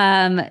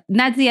 And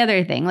that's the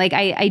other thing. Like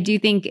I do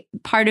think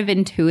part of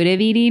intuitive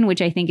eating,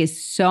 which I think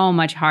is so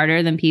much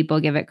harder than people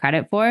give it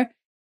credit for,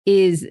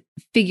 is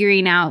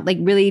figuring out, like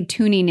really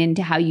tuning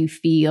into how you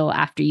feel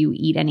after you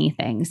eat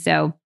anything.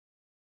 So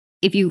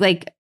if you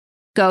like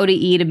go to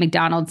eat a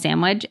McDonald's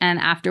sandwich and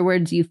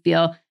afterwards you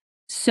feel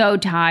so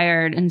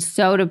tired and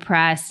so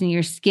depressed and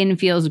your skin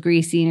feels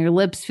greasy and your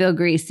lips feel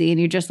greasy and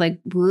you're just like,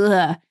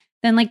 bleh,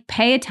 then like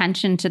pay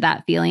attention to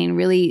that feeling,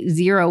 really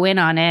zero in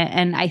on it.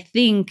 And I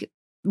think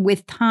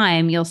with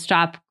time, you'll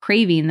stop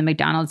craving the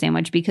McDonald's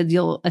sandwich because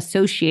you'll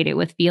associate it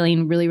with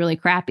feeling really, really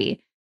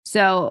crappy.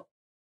 So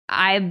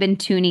I've been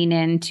tuning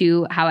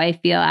into how I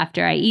feel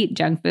after I eat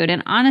junk food.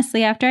 And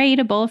honestly, after I eat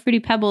a bowl of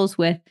Fruity Pebbles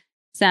with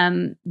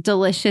some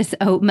delicious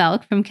oat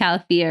milk from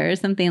Califia or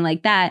something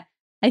like that,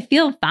 I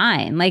feel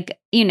fine. Like,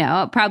 you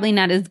know, probably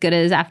not as good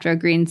as after a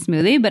green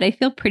smoothie, but I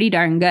feel pretty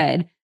darn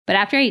good. But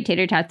after I eat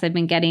tater tots, I've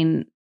been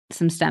getting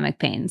some stomach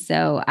pain.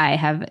 So I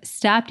have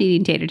stopped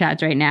eating tater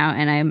tots right now,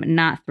 and I'm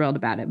not thrilled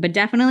about it. But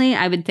definitely,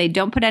 I would say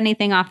don't put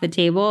anything off the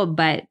table,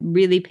 but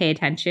really pay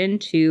attention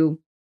to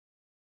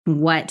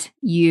what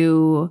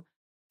you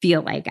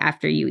feel like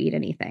after you eat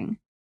anything.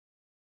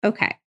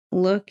 Okay.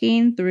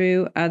 Looking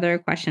through other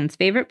questions.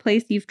 Favorite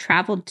place you've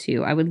traveled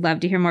to? I would love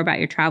to hear more about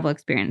your travel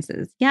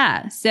experiences.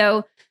 Yeah.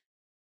 So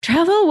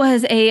travel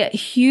was a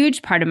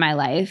huge part of my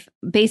life.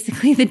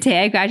 Basically, the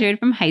day I graduated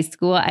from high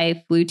school,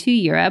 I flew to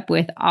Europe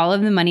with all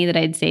of the money that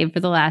I'd saved for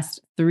the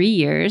last 3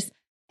 years.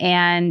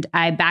 And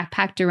I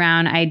backpacked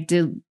around. I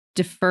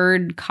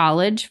deferred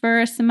college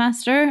for a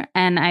semester,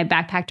 and I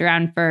backpacked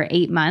around for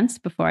 8 months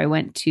before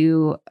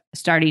I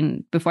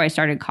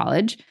started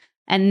college.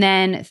 And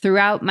then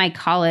throughout my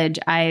college,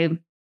 I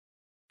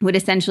would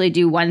essentially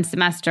do one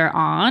semester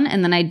on,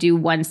 and then I do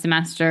one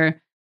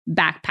semester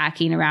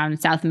backpacking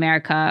around South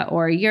America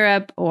or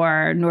Europe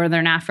or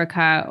Northern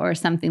Africa or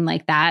something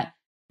like that.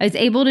 I was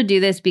able to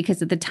do this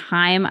because at the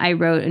time I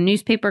wrote a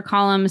newspaper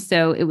column.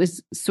 So it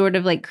was sort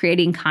of like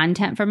creating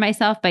content for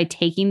myself by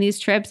taking these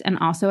trips. And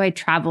also I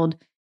traveled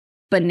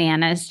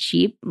bananas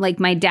cheap. Like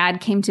my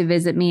dad came to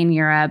visit me in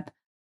Europe,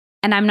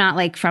 and I'm not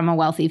like from a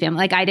wealthy family.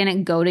 Like I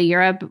didn't go to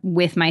Europe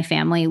with my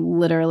family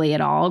literally at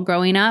all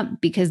growing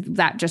up because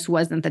that just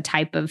wasn't the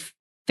type of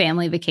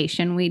family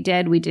vacation we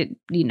did. We did,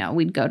 you know,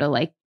 we'd go to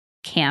like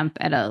camp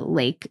at a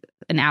lake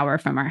an hour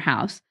from our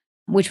house,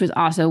 which was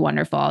also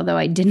wonderful. Although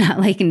I did not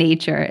like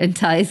nature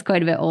until I was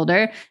quite a bit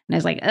older. And I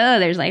was like, oh,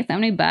 there's like so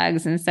many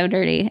bugs and it's so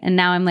dirty. And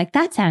now I'm like,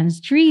 that sounds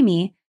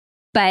dreamy.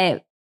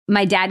 But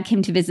my dad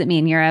came to visit me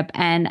in Europe,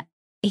 and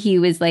he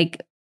was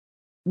like,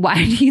 why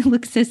do you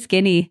look so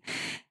skinny?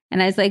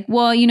 And I was like,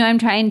 well, you know, I'm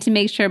trying to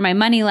make sure my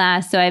money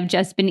lasts. So I've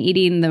just been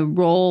eating the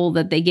roll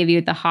that they give you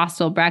at the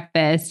hostel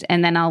breakfast.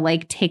 And then I'll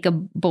like take a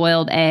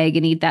boiled egg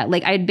and eat that.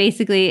 Like I'd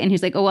basically, and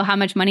he's like, oh, well, how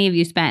much money have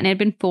you spent? And it had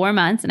been 4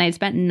 months and I'd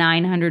spent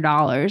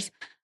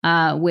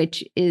 $900,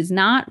 which is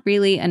not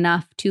really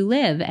enough to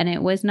live. And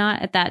it was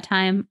not at that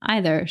time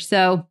either.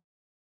 So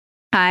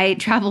I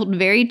traveled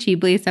very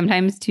cheaply,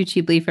 sometimes too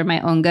cheaply for my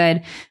own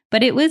good,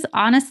 but it was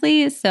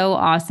honestly so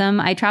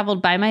awesome. I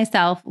traveled by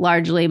myself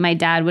largely. My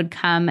dad would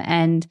come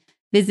and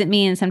visit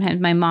me, and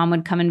sometimes my mom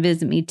would come and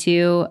visit me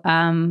too,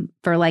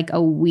 for like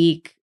a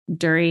week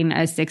during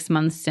a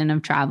 6-month stint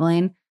of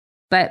traveling.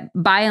 But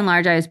by and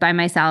large, I was by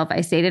myself. I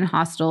stayed in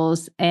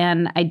hostels,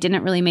 and I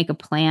didn't really make a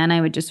plan.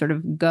 I would just sort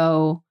of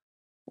go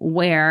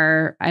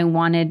where I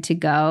wanted to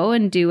go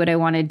and do what I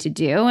wanted to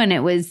do. And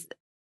it was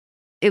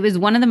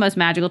one of the most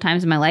magical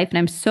times in my life. And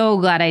I'm so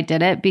glad I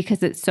did it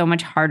because it's so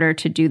much harder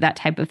to do that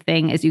type of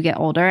thing as you get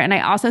older. And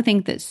I also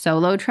think that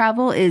solo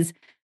travel is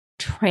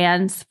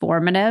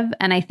transformative.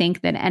 And I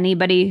think that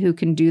anybody who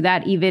can do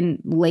that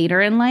even later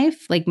in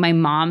life, like my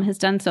mom has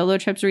done solo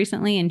trips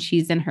recently and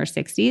she's in her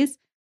 60s.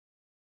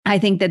 I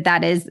think that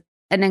that is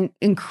an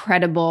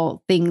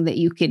incredible thing that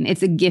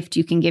it's a gift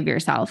you can give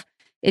yourself.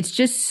 It's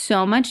just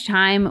so much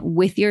time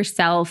with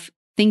yourself,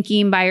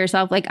 thinking by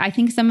yourself. Like I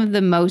think some of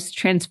the most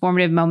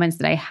transformative moments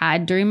that I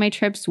had during my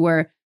trips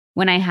were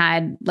when I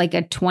had like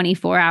a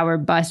 24-hour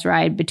bus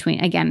ride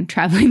between, again,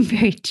 traveling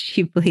very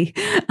cheaply,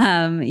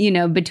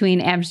 between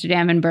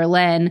Amsterdam and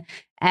Berlin.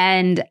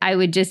 And I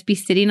would just be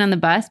sitting on the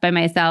bus by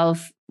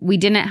myself. We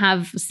didn't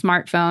have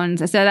smartphones.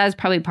 So that was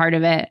probably part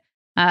of it.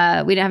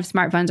 We didn't have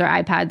smartphones or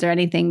iPads or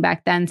anything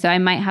back then. So I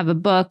might have a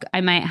book.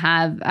 I might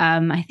have,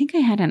 I think I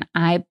had an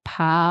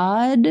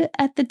iPod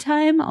at the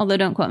time, although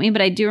don't quote me,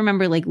 but I do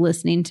remember like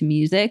listening to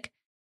music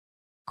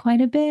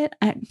quite a bit,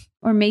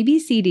 or maybe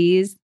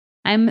CDs.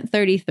 I'm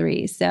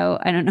 33, so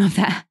I don't know if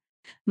that,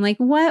 I'm like,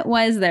 what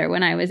was there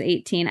when I was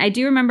 18? I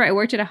do remember I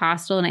worked at a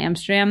hostel in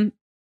Amsterdam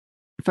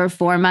for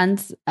 4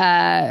 months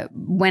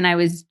when I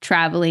was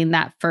traveling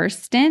that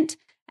first stint.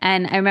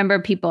 And I remember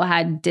people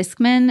had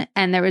Discman,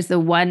 and there was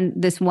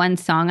this one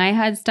song I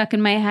had stuck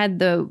in my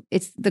head.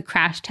 It's the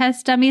Crash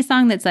Test Dummy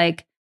song that's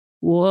like,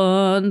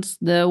 once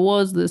there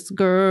was this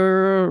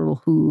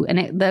girl who,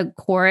 and the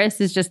chorus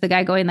is just the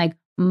guy going like,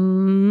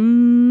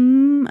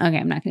 okay,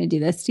 I'm not going to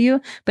do this to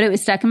you, but it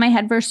was stuck in my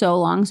head for so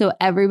long. So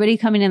everybody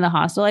coming in the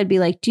hostel, I'd be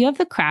like, do you have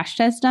the Crash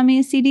Test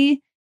Dummy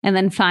CD? And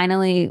then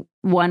finally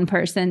one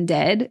person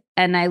did,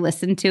 and I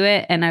listened to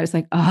it and I was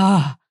like,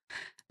 oh,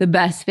 the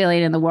best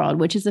feeling in the world,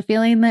 which is a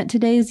feeling that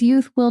today's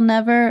youth will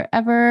never,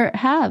 ever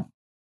have,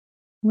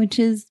 which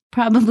is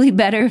probably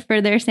better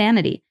for their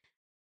sanity.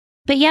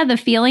 But yeah, the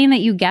feeling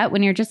that you get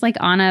when you're just like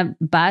on a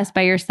bus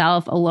by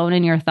yourself, alone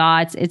in your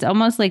thoughts, it's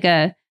almost like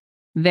a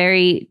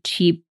very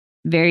cheap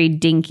very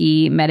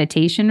dinky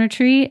meditation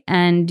retreat,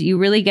 and you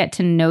really get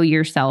to know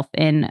yourself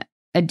in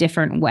a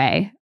different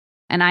way.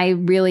 And I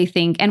really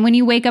think, and when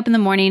you wake up in the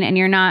morning and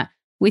you're not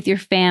with your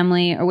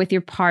family or with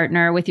your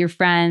partner, with your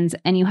friends,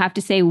 and you have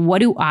to say, what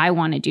do I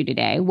want to do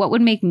today? What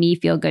would make me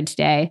feel good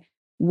today?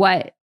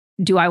 What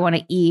do I want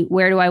to eat?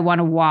 Where do I want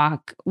to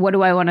walk? What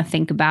do I want to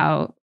think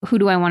about? Who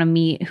do I want to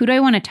meet? Who do I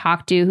want to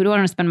talk to? Who do I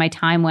want to spend my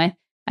time with?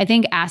 I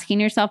think asking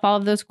yourself all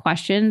of those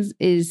questions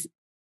is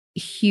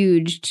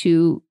huge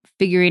to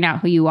figuring out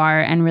who you are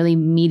and really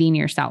meeting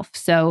yourself.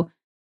 So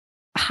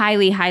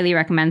highly, highly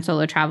recommend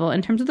solo travel.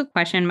 In terms of the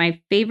question, my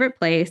favorite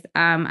place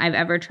I've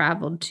ever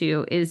traveled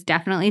to is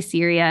definitely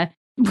Syria,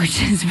 which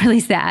is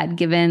really sad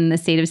given the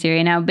state of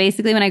Syria now.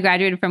 Basically, when I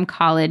graduated from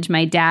college,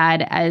 my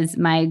dad, as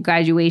my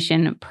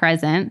graduation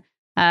present,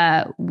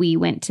 we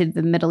went to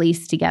the Middle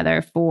East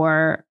together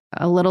for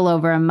a little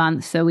over a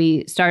month. So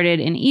we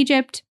started in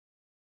Egypt,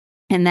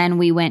 and then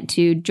we went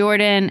to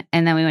Jordan,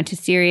 and then we went to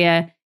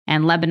Syria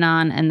and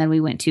Lebanon, and then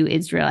we went to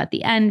Israel at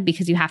the end,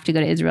 because you have to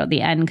go to Israel at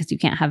the end because you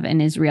can't have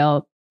an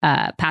Israel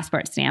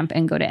passport stamp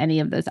and go to any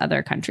of those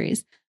other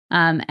countries.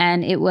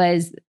 And it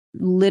was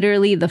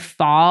literally the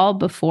fall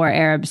before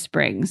Arab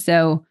Spring.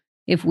 So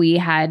if we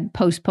had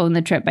postponed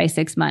the trip by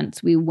 6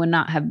 months, we would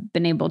not have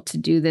been able to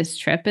do this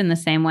trip in the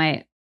same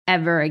way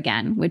ever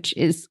again, which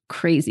is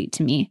crazy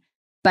to me.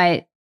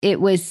 But it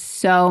was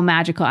so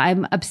magical.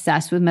 I'm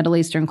obsessed with Middle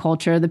Eastern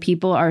culture. The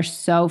people are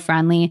so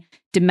friendly.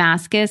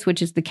 Damascus,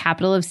 which is the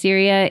capital of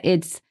Syria,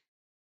 it's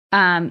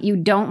you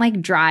don't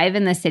like drive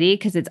in the city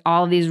because it's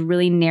all these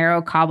really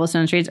narrow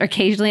cobblestone streets.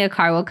 Occasionally a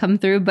car will come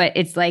through, but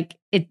it's like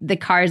the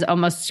car is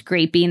almost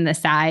scraping the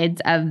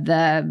sides of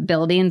the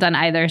buildings on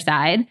either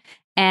side.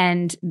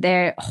 And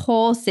their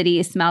whole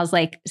city smells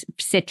like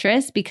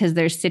citrus because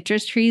there's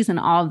citrus trees in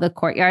all of the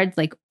courtyards,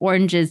 like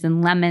oranges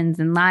and lemons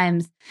and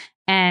limes.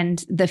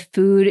 And the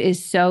food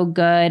is so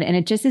good. And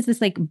it just is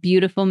this like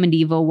beautiful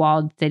medieval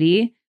walled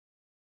city.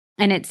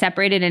 And it's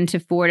separated into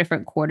 4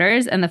 different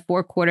quarters, and the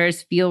 4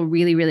 quarters feel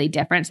really, really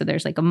different. So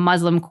there's like a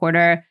Muslim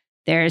quarter,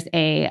 there's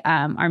a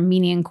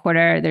Armenian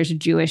quarter, there's a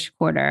Jewish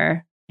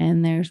quarter,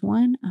 and there's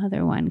one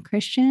other one,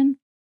 Christian.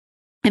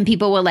 And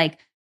people will like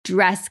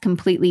dress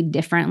completely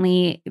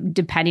differently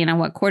depending on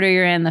what quarter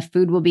you're in. The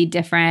food will be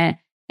different.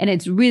 And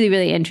it's really,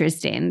 really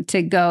interesting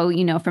to go,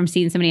 you know, from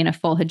seeing somebody in a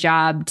full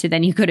hijab to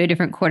then you go to a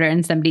different quarter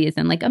and somebody is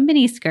in like a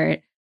mini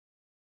skirt.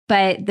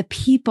 But the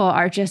people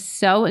are just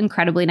so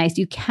incredibly nice.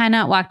 You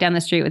cannot walk down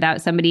the street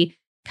without somebody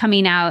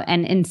coming out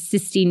and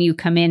insisting you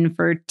come in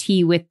for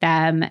tea with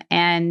them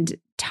and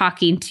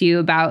talking to you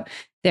about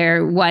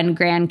their one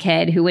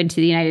grandkid who went to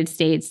the United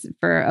States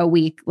for a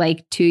week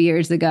like 2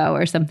 years ago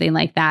or something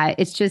like that.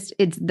 It's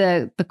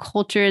the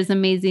culture is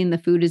amazing. The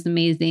food is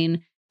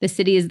amazing. The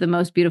city is the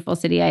most beautiful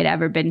city I'd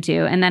ever been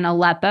to. And then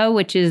Aleppo,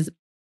 which is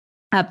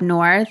up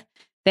north,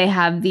 they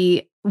have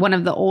one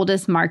of the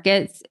oldest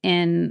markets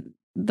in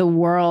the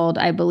world,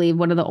 I believe,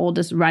 one of the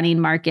oldest running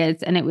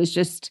markets. And it was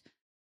just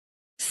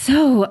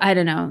so, I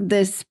don't know,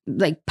 this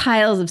like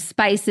piles of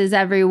spices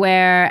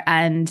everywhere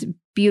and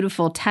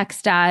beautiful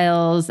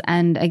textiles.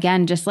 And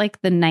again, just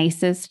like the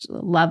nicest,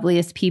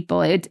 loveliest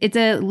people. It's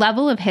a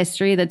level of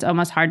history that's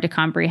almost hard to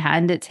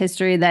comprehend. It's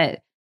history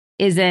that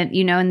isn't,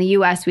 you know, in the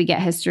US, we get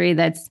history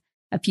that's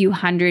a few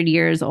hundred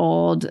years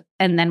old.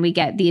 And then we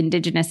get the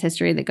indigenous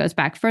history that goes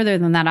back further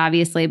than that,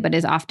 obviously, but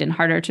is often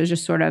harder to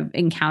just sort of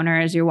encounter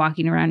as you're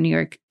walking around New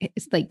York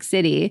like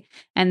city.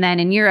 And then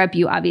in Europe,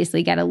 you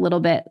obviously get a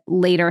little bit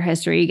later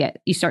history.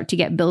 You start to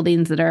get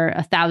buildings that are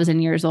 1,000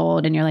 years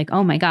old. And you're like,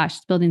 oh my gosh,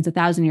 this building's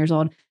 1,000 years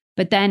old.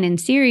 But then in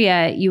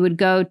Syria, you would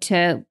go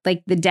to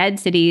like the dead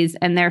cities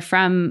and they're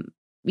from,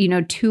 you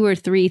know, 2,000 or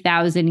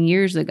 3,000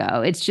 years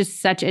ago. It's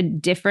just such a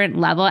different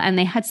level. And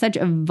they had such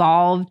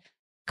evolved,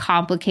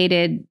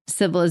 complicated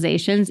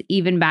civilizations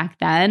even back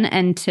then.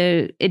 And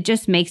it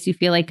just makes you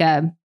feel like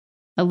a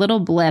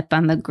little blip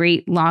on the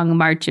great long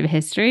march of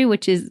history,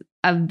 which is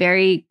a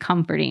very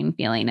comforting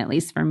feeling, at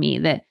least for me,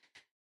 that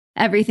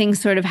everything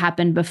sort of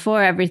happened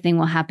before, everything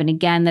will happen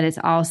again, that it's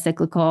all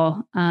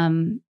cyclical.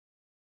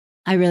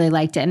 I really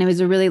liked it. And it was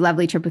a really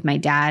lovely trip with my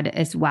dad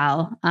as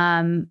well.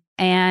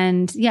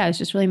 And yeah, it was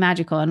just really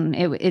magical. And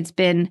it's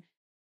been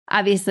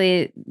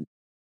obviously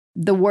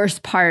the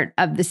worst part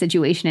of the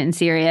situation in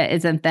Syria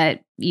isn't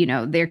that, you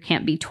know, there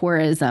can't be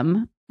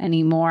tourism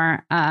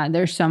anymore.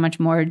 There's so much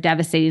more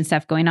devastating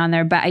stuff going on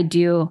there. But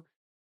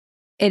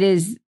it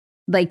is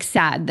like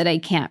sad that I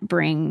can't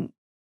bring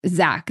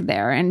Zach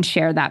there and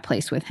share that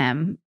place with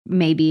him,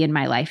 maybe in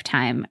my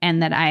lifetime.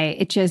 And that I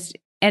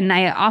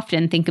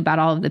often think about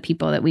all of the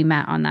people that we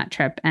met on that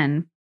trip.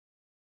 And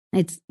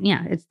it's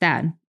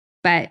sad.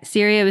 But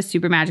Syria was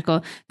super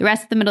magical. The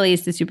rest of the Middle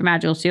East is super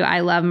magical too.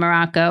 I love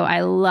Morocco. I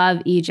love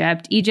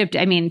Egypt.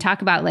 I mean,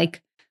 talk about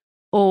like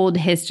old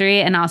history,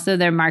 and also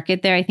their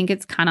market there. I think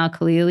it's Khan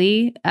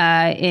al-Khalili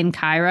in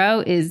Cairo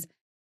is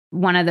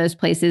one of those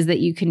places that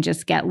you can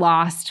just get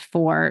lost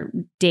for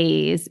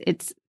days.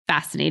 It's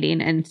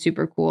fascinating and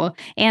super cool.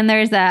 And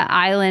there's an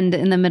island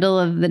in the middle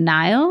of the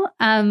Nile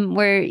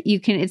where you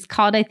can, it's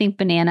called, I think,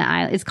 Banana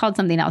Island. It's called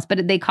something else,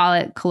 but they call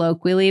it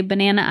colloquially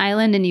Banana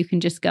Island. And you can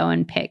just go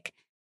and pick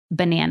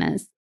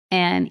bananas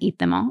and eat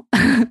them all,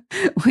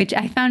 which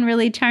I found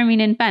really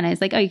charming and fun.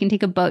 It's like, oh, you can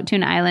take a boat to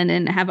an island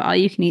and have all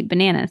you can eat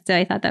bananas. So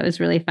I thought that was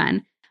really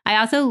fun. I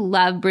also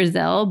love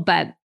Brazil,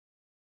 but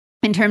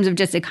in terms of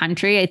just a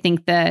country, I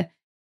think the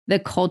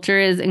culture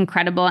is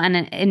incredible. And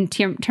in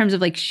terms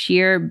of like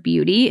sheer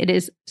beauty, it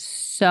is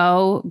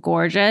so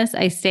gorgeous.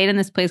 I stayed in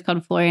this place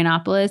called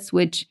Florianopolis,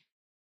 which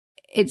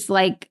it's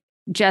like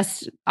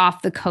just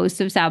off the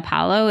coast of Sao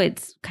Paulo.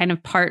 It's kind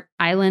of part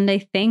island, I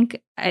think.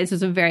 This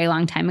was a very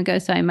long time ago,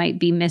 so I might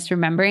be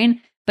misremembering.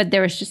 But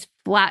there was just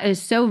flat. It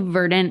was so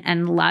verdant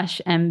and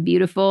lush and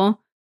beautiful.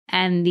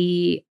 And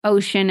the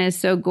ocean is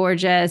so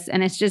gorgeous.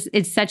 And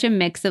it's such a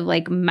mix of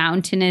like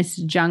mountainous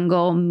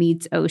jungle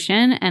meets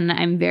ocean. And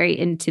I'm very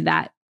into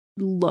that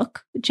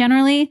look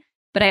generally.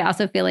 But I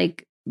also feel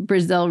like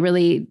Brazil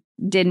really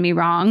did me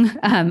wrong.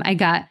 I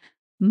got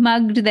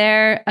mugged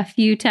there a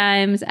few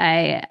times.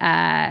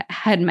 I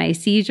had my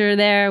seizure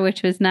there,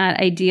 which was not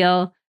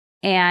ideal.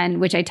 And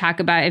which I talk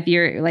about, if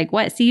you're like,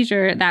 what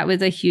seizure? That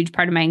was a huge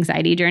part of my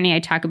anxiety journey. I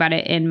talk about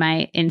it in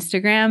my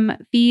Instagram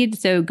feed.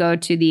 So go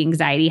to the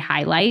anxiety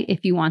highlight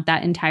if you want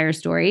that entire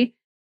story.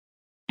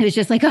 It was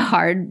just like a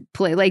hard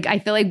play. Like, I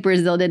feel like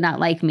Brazil did not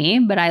like me,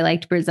 but I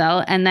liked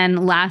Brazil. And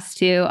then last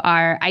two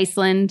are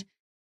Iceland.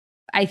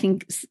 I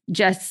think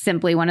just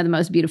simply one of the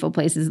most beautiful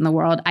places in the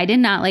world. I did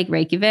not like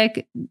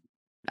Reykjavik.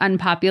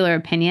 Unpopular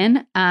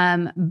opinion.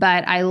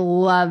 But I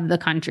love the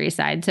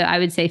countryside. So I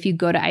would say if you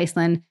go to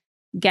Iceland,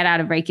 get out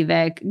of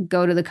Reykjavik,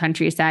 go to the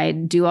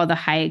countryside, do all the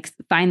hikes,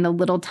 find the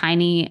little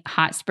tiny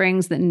hot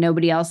springs that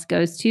nobody else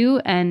goes to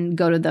and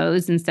go to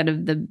those instead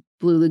of the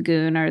Blue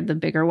Lagoon or the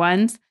bigger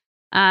ones.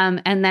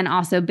 And then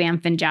also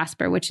Banff and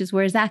Jasper, which is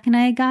where Zach and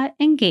I got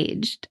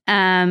engaged.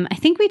 I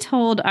think we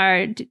told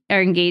our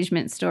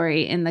engagement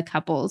story in the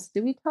couples.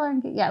 Did we tell our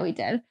engagement? Yeah, we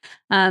did.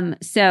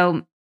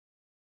 So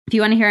if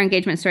you want to hear our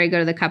engagement story, go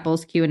to the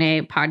Couples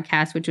Q&A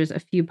podcast, which was a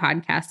few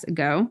podcasts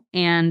ago,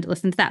 and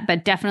listen to that.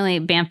 But definitely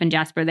Banff and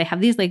Jasper, they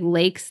have these like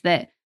lakes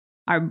that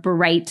are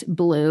bright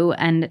blue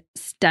and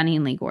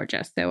stunningly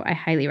gorgeous. So I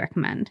highly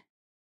recommend.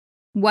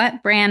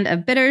 What brand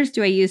of bitters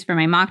do I use for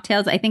my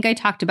mocktails? I think I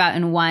talked about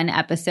in one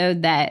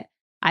episode that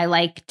I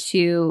like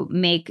to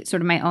make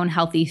sort of my own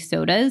healthy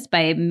sodas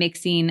by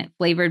mixing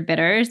flavored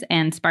bitters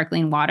and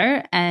sparkling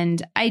water.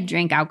 And I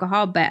drink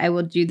alcohol, but I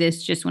will do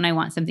this just when I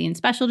want something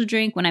special to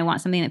drink, when I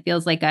want something that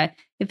feels like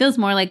it feels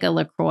more like a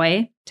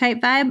LaCroix type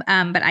vibe.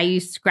 But I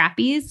use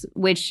Scrappies,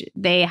 which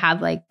they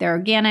have like, they're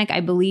organic,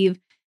 I believe.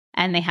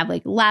 And they have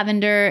like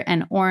lavender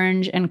and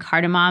orange and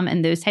cardamom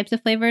and those types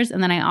of flavors.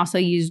 And then I also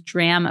use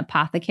Dram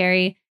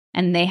Apothecary,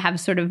 and they have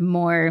sort of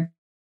more,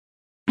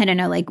 I don't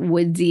know, like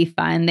woodsy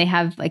fun. They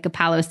have like a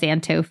Palo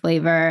Santo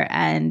flavor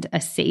and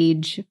a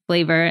sage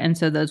flavor. And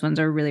so those ones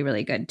are really,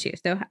 really good too.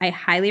 So I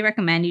highly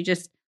recommend you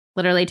just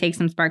literally take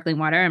some sparkling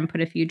water and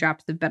put a few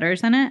drops of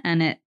bitters in it,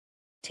 and it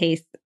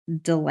tastes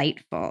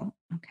delightful.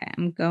 Okay,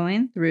 I'm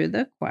going through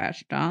the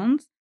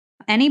questions.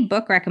 Any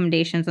book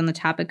recommendations on the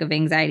topic of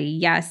anxiety?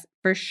 Yes,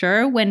 for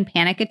sure. When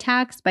Panic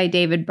Attacks by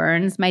David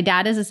Burns. My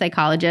dad is a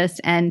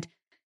psychologist, and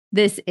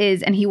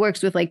he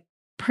works with like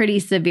pretty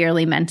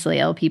severely mentally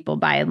ill people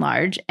by and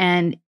large.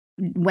 And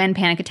When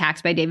Panic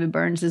Attacks by David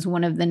Burns is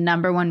one of the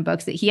number one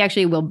books that he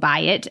actually will buy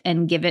it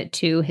and give it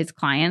to his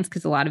clients,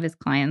 because a lot of his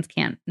clients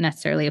can't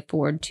necessarily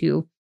afford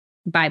to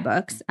buy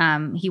books.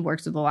 He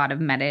works with a lot of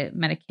Medicare,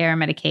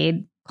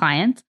 Medicaid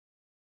clients.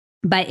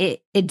 But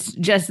it's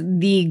just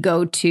the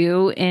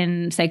go-to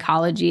in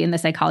psychology, in the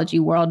psychology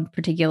world,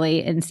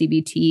 particularly in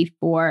CBT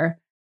for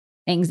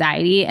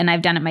anxiety. And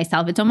I've done it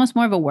myself. It's almost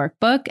more of a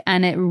workbook,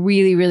 and it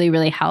really, really,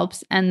 really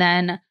helps. And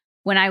then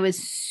when I was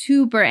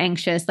super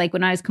anxious, like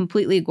when I was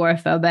completely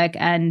agoraphobic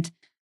and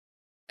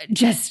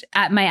just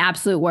at my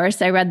absolute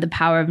worst, I read The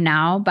Power of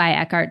Now by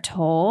Eckhart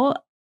Tolle,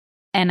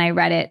 and I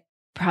read it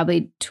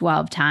probably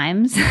 12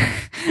 times.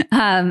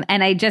 And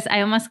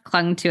I almost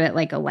clung to it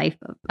like a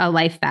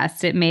life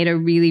vest. It made a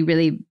really,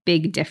 really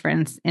big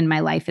difference in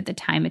my life at the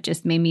time. It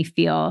just made me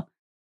feel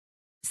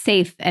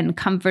safe and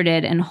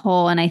comforted and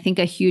whole. And I think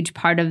a huge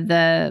part of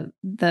the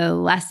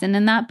lesson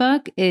in that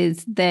book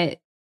is that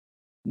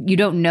you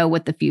don't know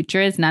what the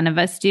future is. None of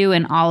us do.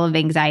 And all of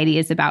anxiety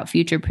is about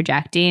future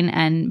projecting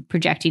and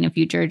projecting a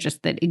future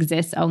just that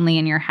exists only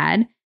in your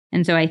head.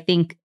 And so I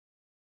think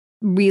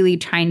really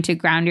trying to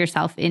ground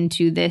yourself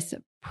into this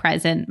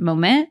present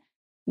moment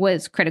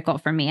was critical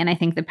for me. And I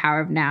think The Power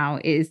of Now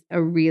is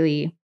a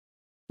really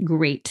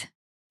great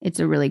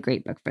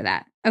book for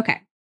that.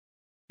 Okay.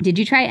 Did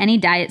you try any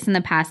diets in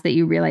the past that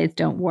you realized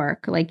don't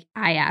work, like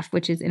IF,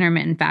 which is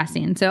intermittent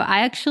fasting? So I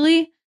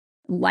actually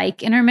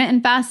like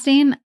intermittent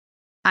fasting.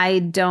 I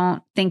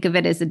don't think of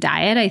it as a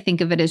diet. I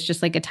think of it as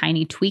just like a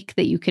tiny tweak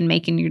that you can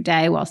make in your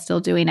day while still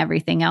doing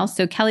everything else.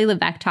 So Kelly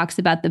LeVeque talks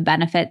about the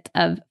benefit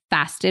of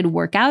fasted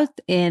workouts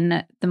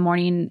in the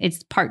morning.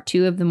 It's part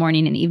 2 of the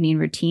morning and evening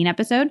routine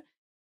episode.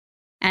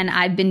 And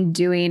I've been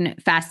doing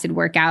fasted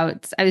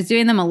workouts. I was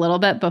doing them a little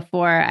bit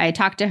before I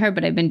talked to her,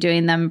 but I've been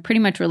doing them pretty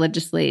much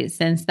religiously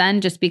since then,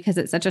 just because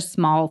it's such a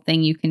small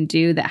thing you can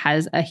do that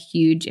has a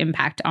huge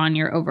impact on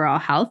your overall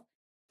health.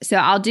 So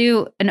I'll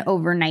do an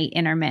overnight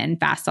intermittent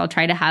fast. I'll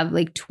try to have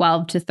like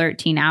 12 to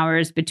 13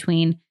 hours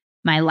between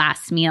my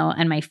last meal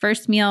and my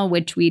first meal,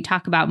 which we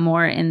talk about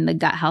more in the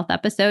gut health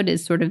episode,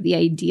 is sort of the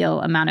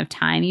ideal amount of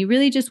time. You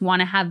really just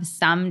want to have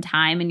some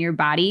time in your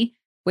body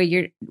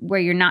where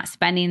you're not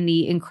spending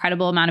the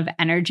incredible amount of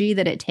energy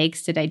that it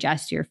takes to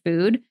digest your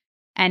food,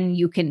 and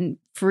you can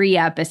free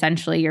up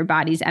essentially your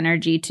body's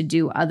energy to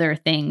do other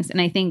things. And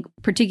I think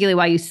particularly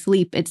while you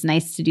sleep, it's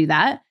nice to do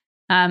that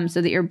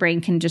so that your brain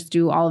can just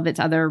do all of its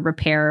other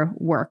repair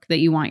work that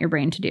you want your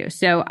brain to do.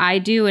 So I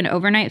do an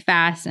overnight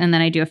fast and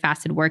then I do a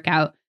fasted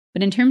workout.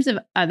 But in terms of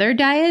other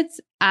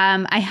diets,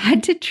 I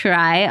had to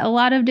try a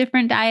lot of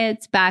different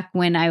diets back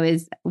when I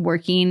was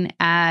working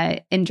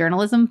in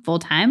journalism full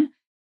time,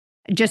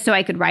 just so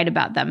I could write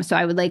about them. So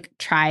I would like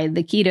try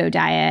the keto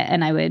diet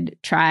and I would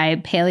try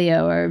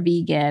paleo or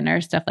vegan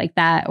or stuff like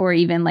that, or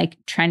even like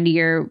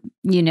trendier,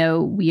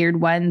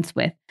 weird ones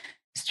with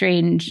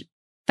strange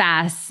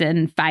fasts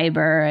and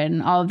fiber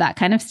and all of that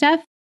kind of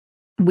stuff.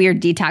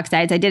 Weird detox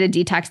diets. I did a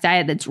detox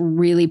diet that's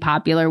really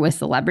popular with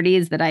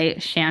celebrities that I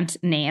shan't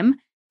name.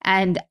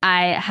 And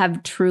I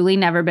have truly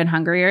never been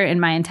hungrier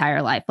in my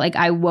entire life. Like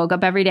I woke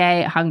up every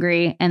day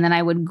hungry, and then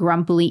I would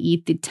grumpily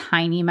eat the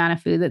tiny amount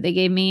of food that they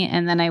gave me.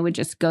 And then I would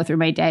just go through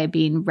my day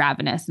being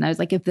ravenous. And I was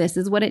like, if this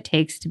is what it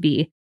takes to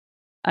be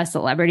a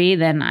celebrity,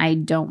 then I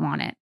don't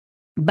want it.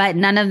 But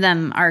none of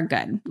them are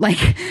good. Like,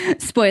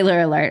 spoiler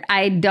alert,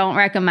 I don't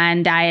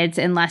recommend diets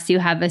unless you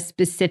have a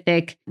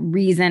specific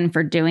reason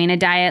for doing a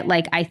diet.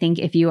 Like, I think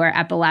if you are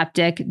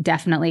epileptic,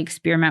 definitely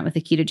experiment with a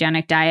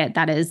ketogenic diet.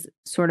 That is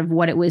sort of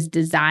what it was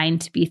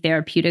designed to be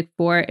therapeutic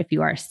for. If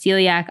you are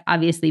celiac,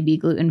 obviously be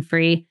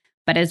gluten-free.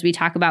 But as we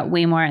talk about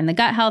way more in the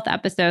gut health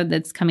episode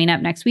that's coming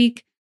up next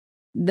week,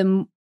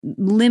 the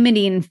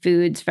limiting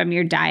foods from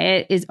your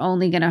diet is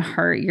only going to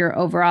hurt your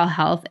overall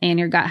health and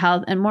your gut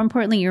health, and more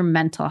importantly, your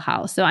mental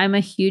health. So I'm a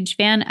huge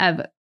fan of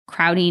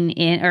crowding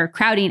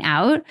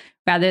out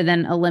rather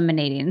than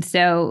eliminating.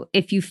 So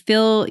if you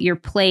fill your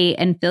plate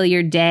and fill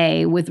your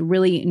day with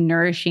really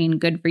nourishing,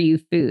 good for you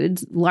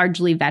foods,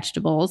 largely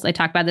vegetables. I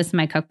talk about this in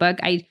my cookbook.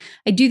 I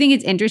do think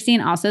it's interesting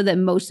also that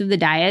most of the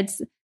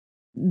diets,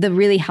 the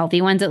really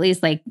healthy ones, at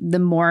least like the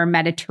more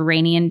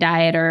Mediterranean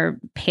diet or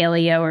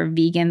paleo or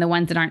vegan, the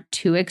ones that aren't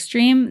too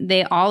extreme,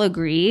 they all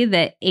agree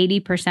that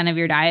 80% of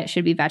your diet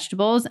should be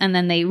vegetables. And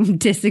then they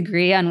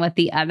disagree on what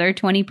the other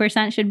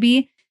 20% should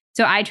be.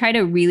 So I try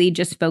to really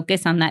just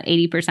focus on that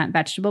 80%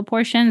 vegetable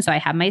portion. So I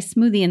have my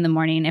smoothie in the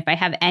morning. If I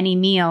have any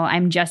meal,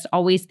 I'm just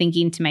always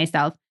thinking to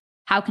myself,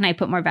 how can I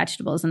put more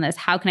vegetables in this?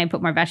 How can I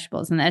put more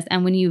vegetables in this?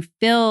 And when you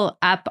fill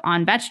up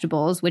on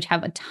vegetables, which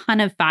have a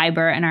ton of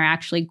fiber and are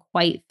actually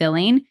quite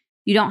filling,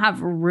 you don't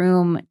have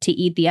room to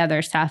eat the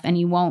other stuff, and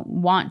you won't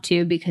want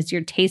to because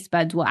your taste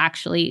buds will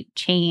actually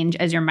change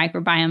as your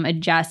microbiome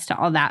adjusts to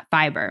all that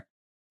fiber.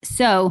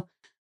 So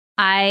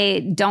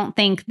I don't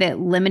think that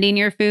limiting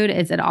your food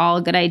is at all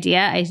a good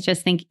idea. I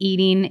just think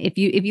eating, if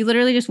you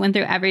literally just went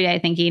through every day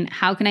thinking,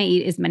 how can I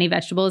eat as many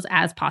vegetables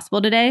as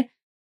possible today?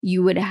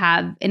 You would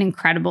have an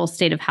incredible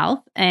state of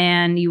health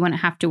and you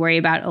wouldn't have to worry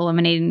about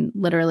eliminating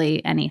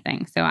literally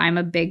anything. So I'm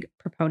a big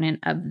proponent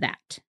of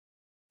that.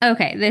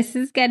 Okay, this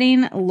is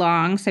getting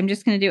long, so I'm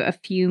just going to do a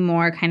few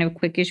more kind of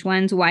quickish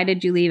ones. Why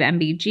did you leave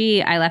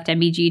MBG? I left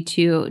MBG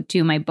to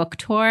do my book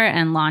tour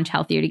and launch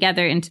Healthier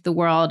Together into the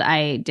world.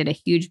 I did a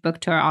huge book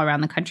tour all around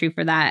the country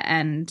for that,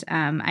 and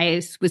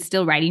I was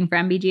still writing for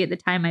MBG at the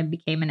time. I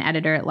became an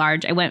editor at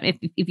large.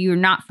 If you're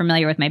not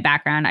familiar with my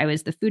background, I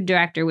was the food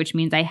director, which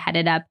means I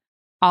headed up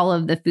all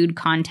of the food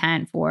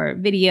content for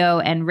video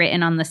and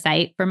written on the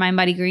site for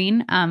MindBody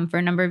Green for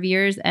a number of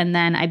years. And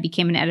then I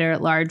became an editor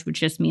at large,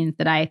 which just means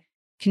that I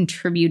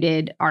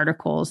contributed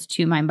articles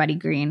to MindBody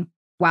Green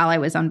while I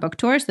was on book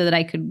tour so that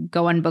I could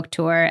go on book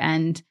tour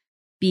and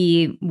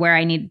be where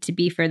I needed to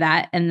be for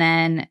that. And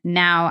then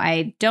now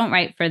I don't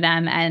write for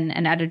them and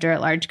an editor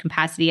at large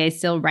capacity. I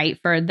still write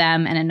for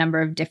them and a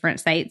number of different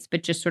sites,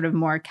 but just sort of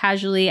more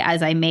casually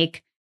as I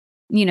make,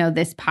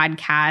 this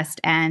podcast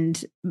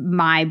and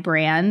my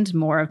brand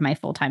more of my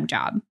full-time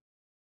job.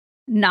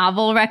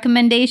 Novel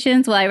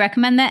recommendations. Well, I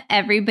recommend that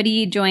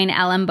everybody join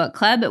LM Book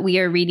Club. We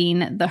are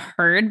reading The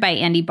Herd by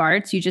Andy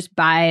Bartz. You just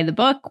buy the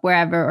book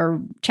wherever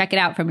or check it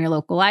out from your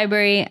local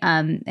library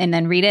and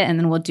then read it. And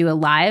then we'll do a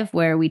live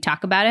where we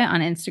talk about it on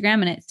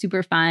Instagram, and it's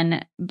super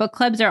fun. Book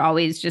clubs are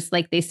always just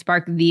like they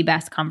spark the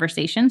best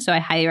conversation. So I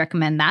highly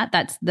recommend that.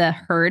 That's The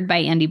Herd by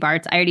Andy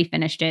Bartz. I already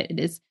finished it. It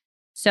is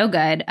so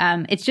good.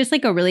 It's just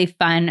like a really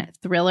fun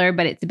thriller,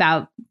 but it's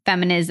about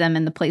feminism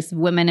and the place of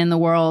women in the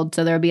world.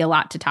 So there'll be a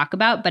lot to talk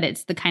about, but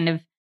it's the kind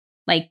of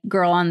like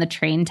girl on the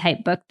train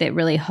type book that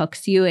really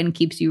hooks you and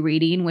keeps you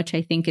reading, which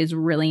I think is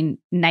really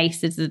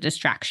nice as a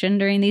distraction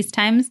during these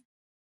times.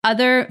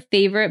 Other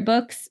favorite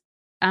books.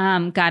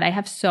 God, I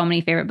have so many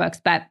favorite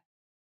books, but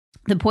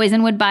The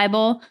Poisonwood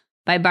Bible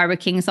by Barbara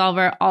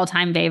Kingsolver,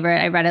 all-time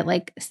favorite. I read it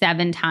like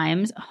 7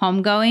 times.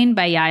 Homegoing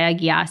by Yaya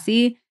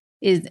Gyasi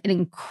is an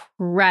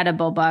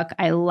incredible book.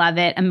 I love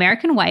it.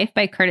 American Wife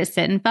by Curtis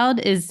Sittenfeld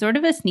is sort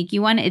of a sneaky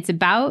one. It's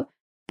about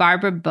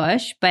Barbara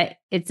Bush, but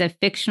it's a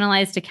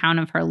fictionalized account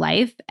of her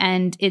life.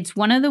 And it's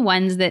one of the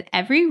ones that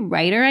every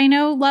writer I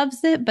know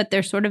loves it, but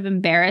they're sort of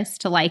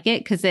embarrassed to like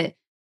it because it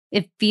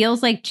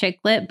feels like chick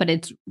lit, but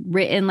it's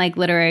written like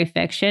literary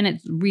fiction.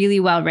 It's really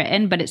well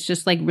written, but it's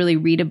just like really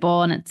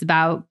readable. And it's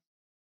about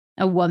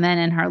a woman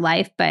and her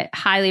life, but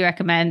highly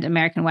recommend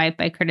American Wife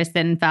by Curtis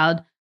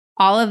Sittenfeld.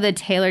 All of the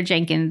Taylor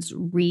Jenkins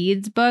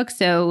Reid's books.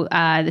 So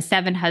The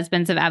 7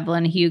 Husbands of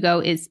Evelyn Hugo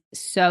is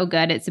so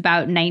good. It's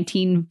about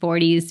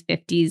 1940s,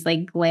 50s,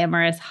 like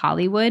glamorous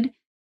Hollywood.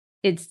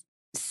 It's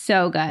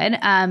so good.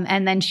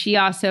 And then she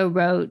also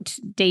wrote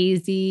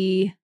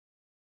Daisy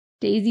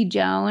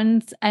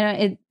Jones.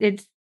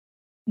 It's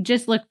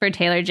just look for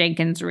Taylor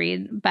Jenkins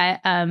Reid,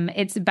 but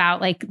it's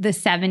about like the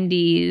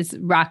 70s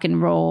rock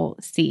and roll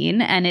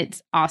scene. And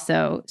it's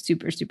also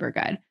super, super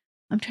good.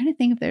 I'm trying to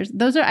think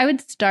if I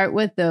would start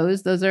with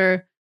those. Those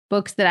are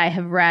books that I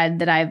have read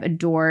that I've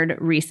adored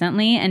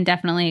recently, and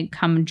definitely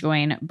come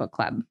join book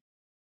club.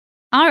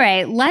 All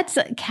right, let's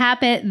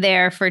cap it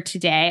there for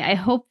today. I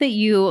hope that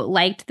you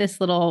liked this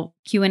little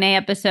Q&A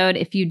episode.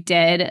 If you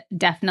did,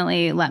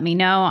 definitely let me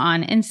know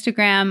on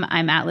Instagram.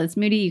 I'm at Liz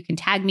Moody. You can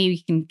tag me.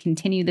 We can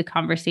continue the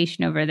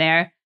conversation over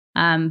there.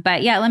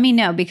 But yeah, let me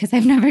know because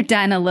I've never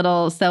done a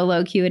little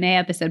solo Q&A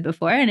episode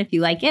before. And if you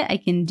like it, I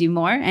can do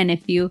more. And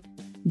if you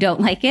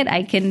don't like it,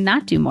 I can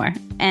not do more.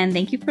 And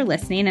thank you for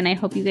listening. And I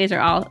hope you guys are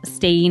all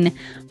staying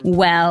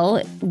well,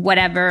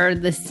 whatever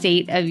the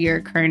state of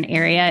your current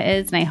area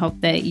is. And I hope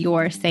that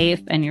you're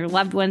safe and your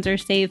loved ones are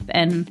safe.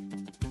 And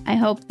I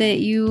hope that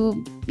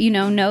you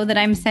know that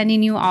I'm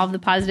sending you all of the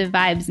positive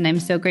vibes. And I'm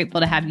so grateful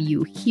to have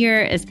you here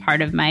as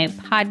part of my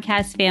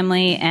podcast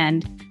family.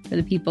 And for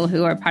the people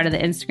who are part of the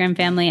Instagram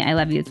family, I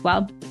love you as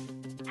well.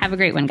 Have a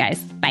great one,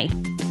 guys. Bye.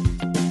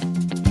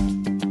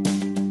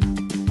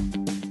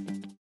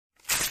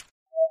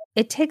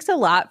 It takes a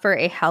lot for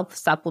a health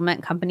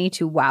supplement company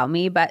to wow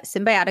me, but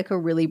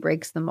Symbiotica really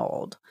breaks the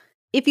mold.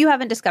 If you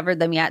haven't discovered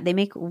them yet, they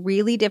make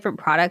really different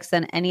products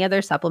than any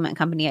other supplement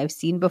company I've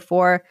seen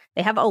before.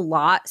 They have a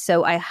lot,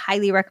 so I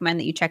highly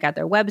recommend that you check out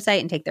their website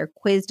and take their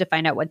quiz to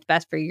find out what's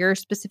best for your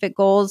specific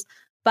goals.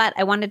 But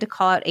I wanted to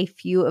call out a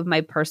few of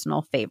my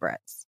personal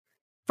favorites.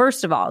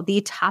 First of all,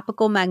 the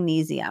topical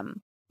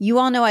magnesium. You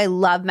all know I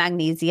love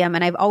magnesium,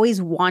 and I've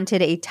always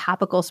wanted a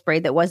topical spray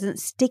that wasn't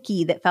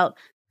sticky, that felt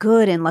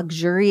good and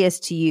luxurious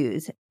to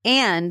use,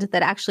 and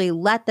that actually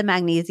let the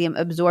magnesium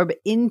absorb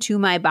into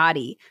my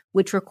body,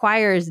 which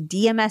requires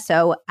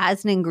DMSO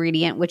as an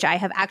ingredient, which I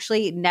have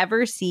actually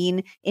never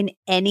seen in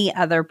any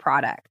other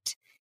product.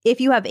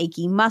 If you have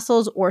achy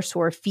muscles or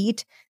sore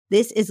feet,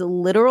 this is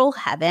literal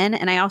heaven,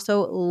 and I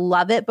also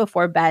love it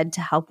before bed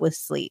to help with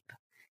sleep.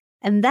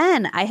 And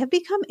then I have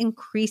become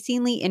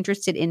increasingly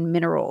interested in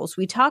minerals.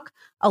 We talk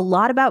a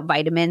lot about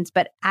vitamins,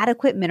 but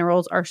adequate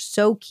minerals are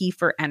so key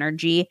for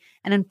energy.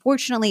 And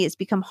unfortunately, it's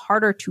become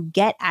harder to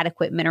get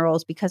adequate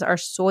minerals because our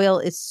soil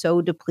is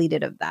so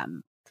depleted of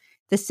them.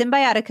 The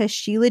Symbiotica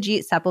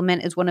Shilajit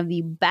supplement is one of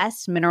the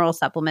best mineral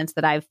supplements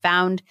that I've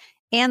found.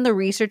 And the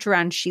research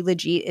around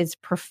Shilajit is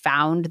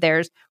profound.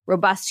 There's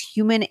robust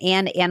human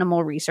and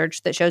animal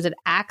research that shows it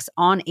acts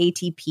on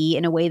ATP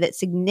in a way that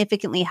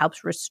significantly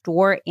helps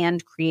restore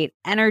and create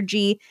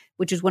energy,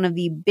 which is one of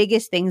the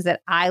biggest things that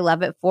I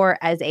love it for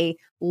as a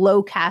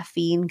low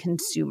caffeine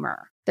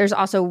consumer. There's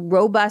also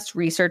robust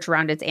research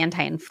around its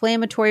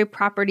anti-inflammatory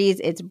properties,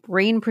 its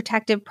brain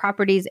protective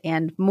properties,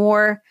 and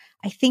more.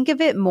 I think of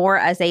it more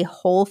as a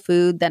whole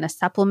food than a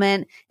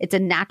supplement. It's a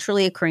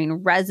naturally occurring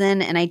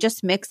resin, and I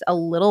just mix a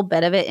little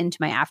bit of it into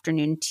my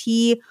afternoon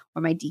tea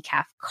or my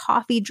decaf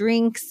coffee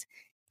drinks.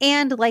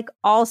 And like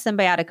all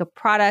Symbiotica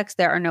products,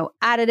 there are no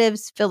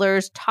additives,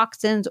 fillers,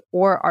 toxins,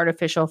 or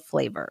artificial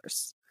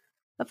flavors.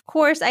 Of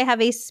course, I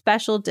have a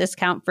special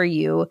discount for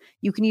you.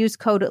 You can use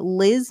code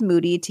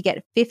LizMoody to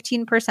get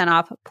 15%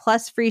 off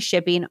plus free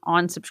shipping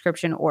on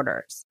subscription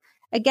orders.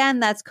 Again,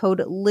 that's code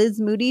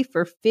LizMoody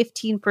for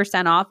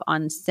 15% off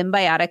on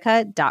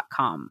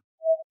Symbiotica.com.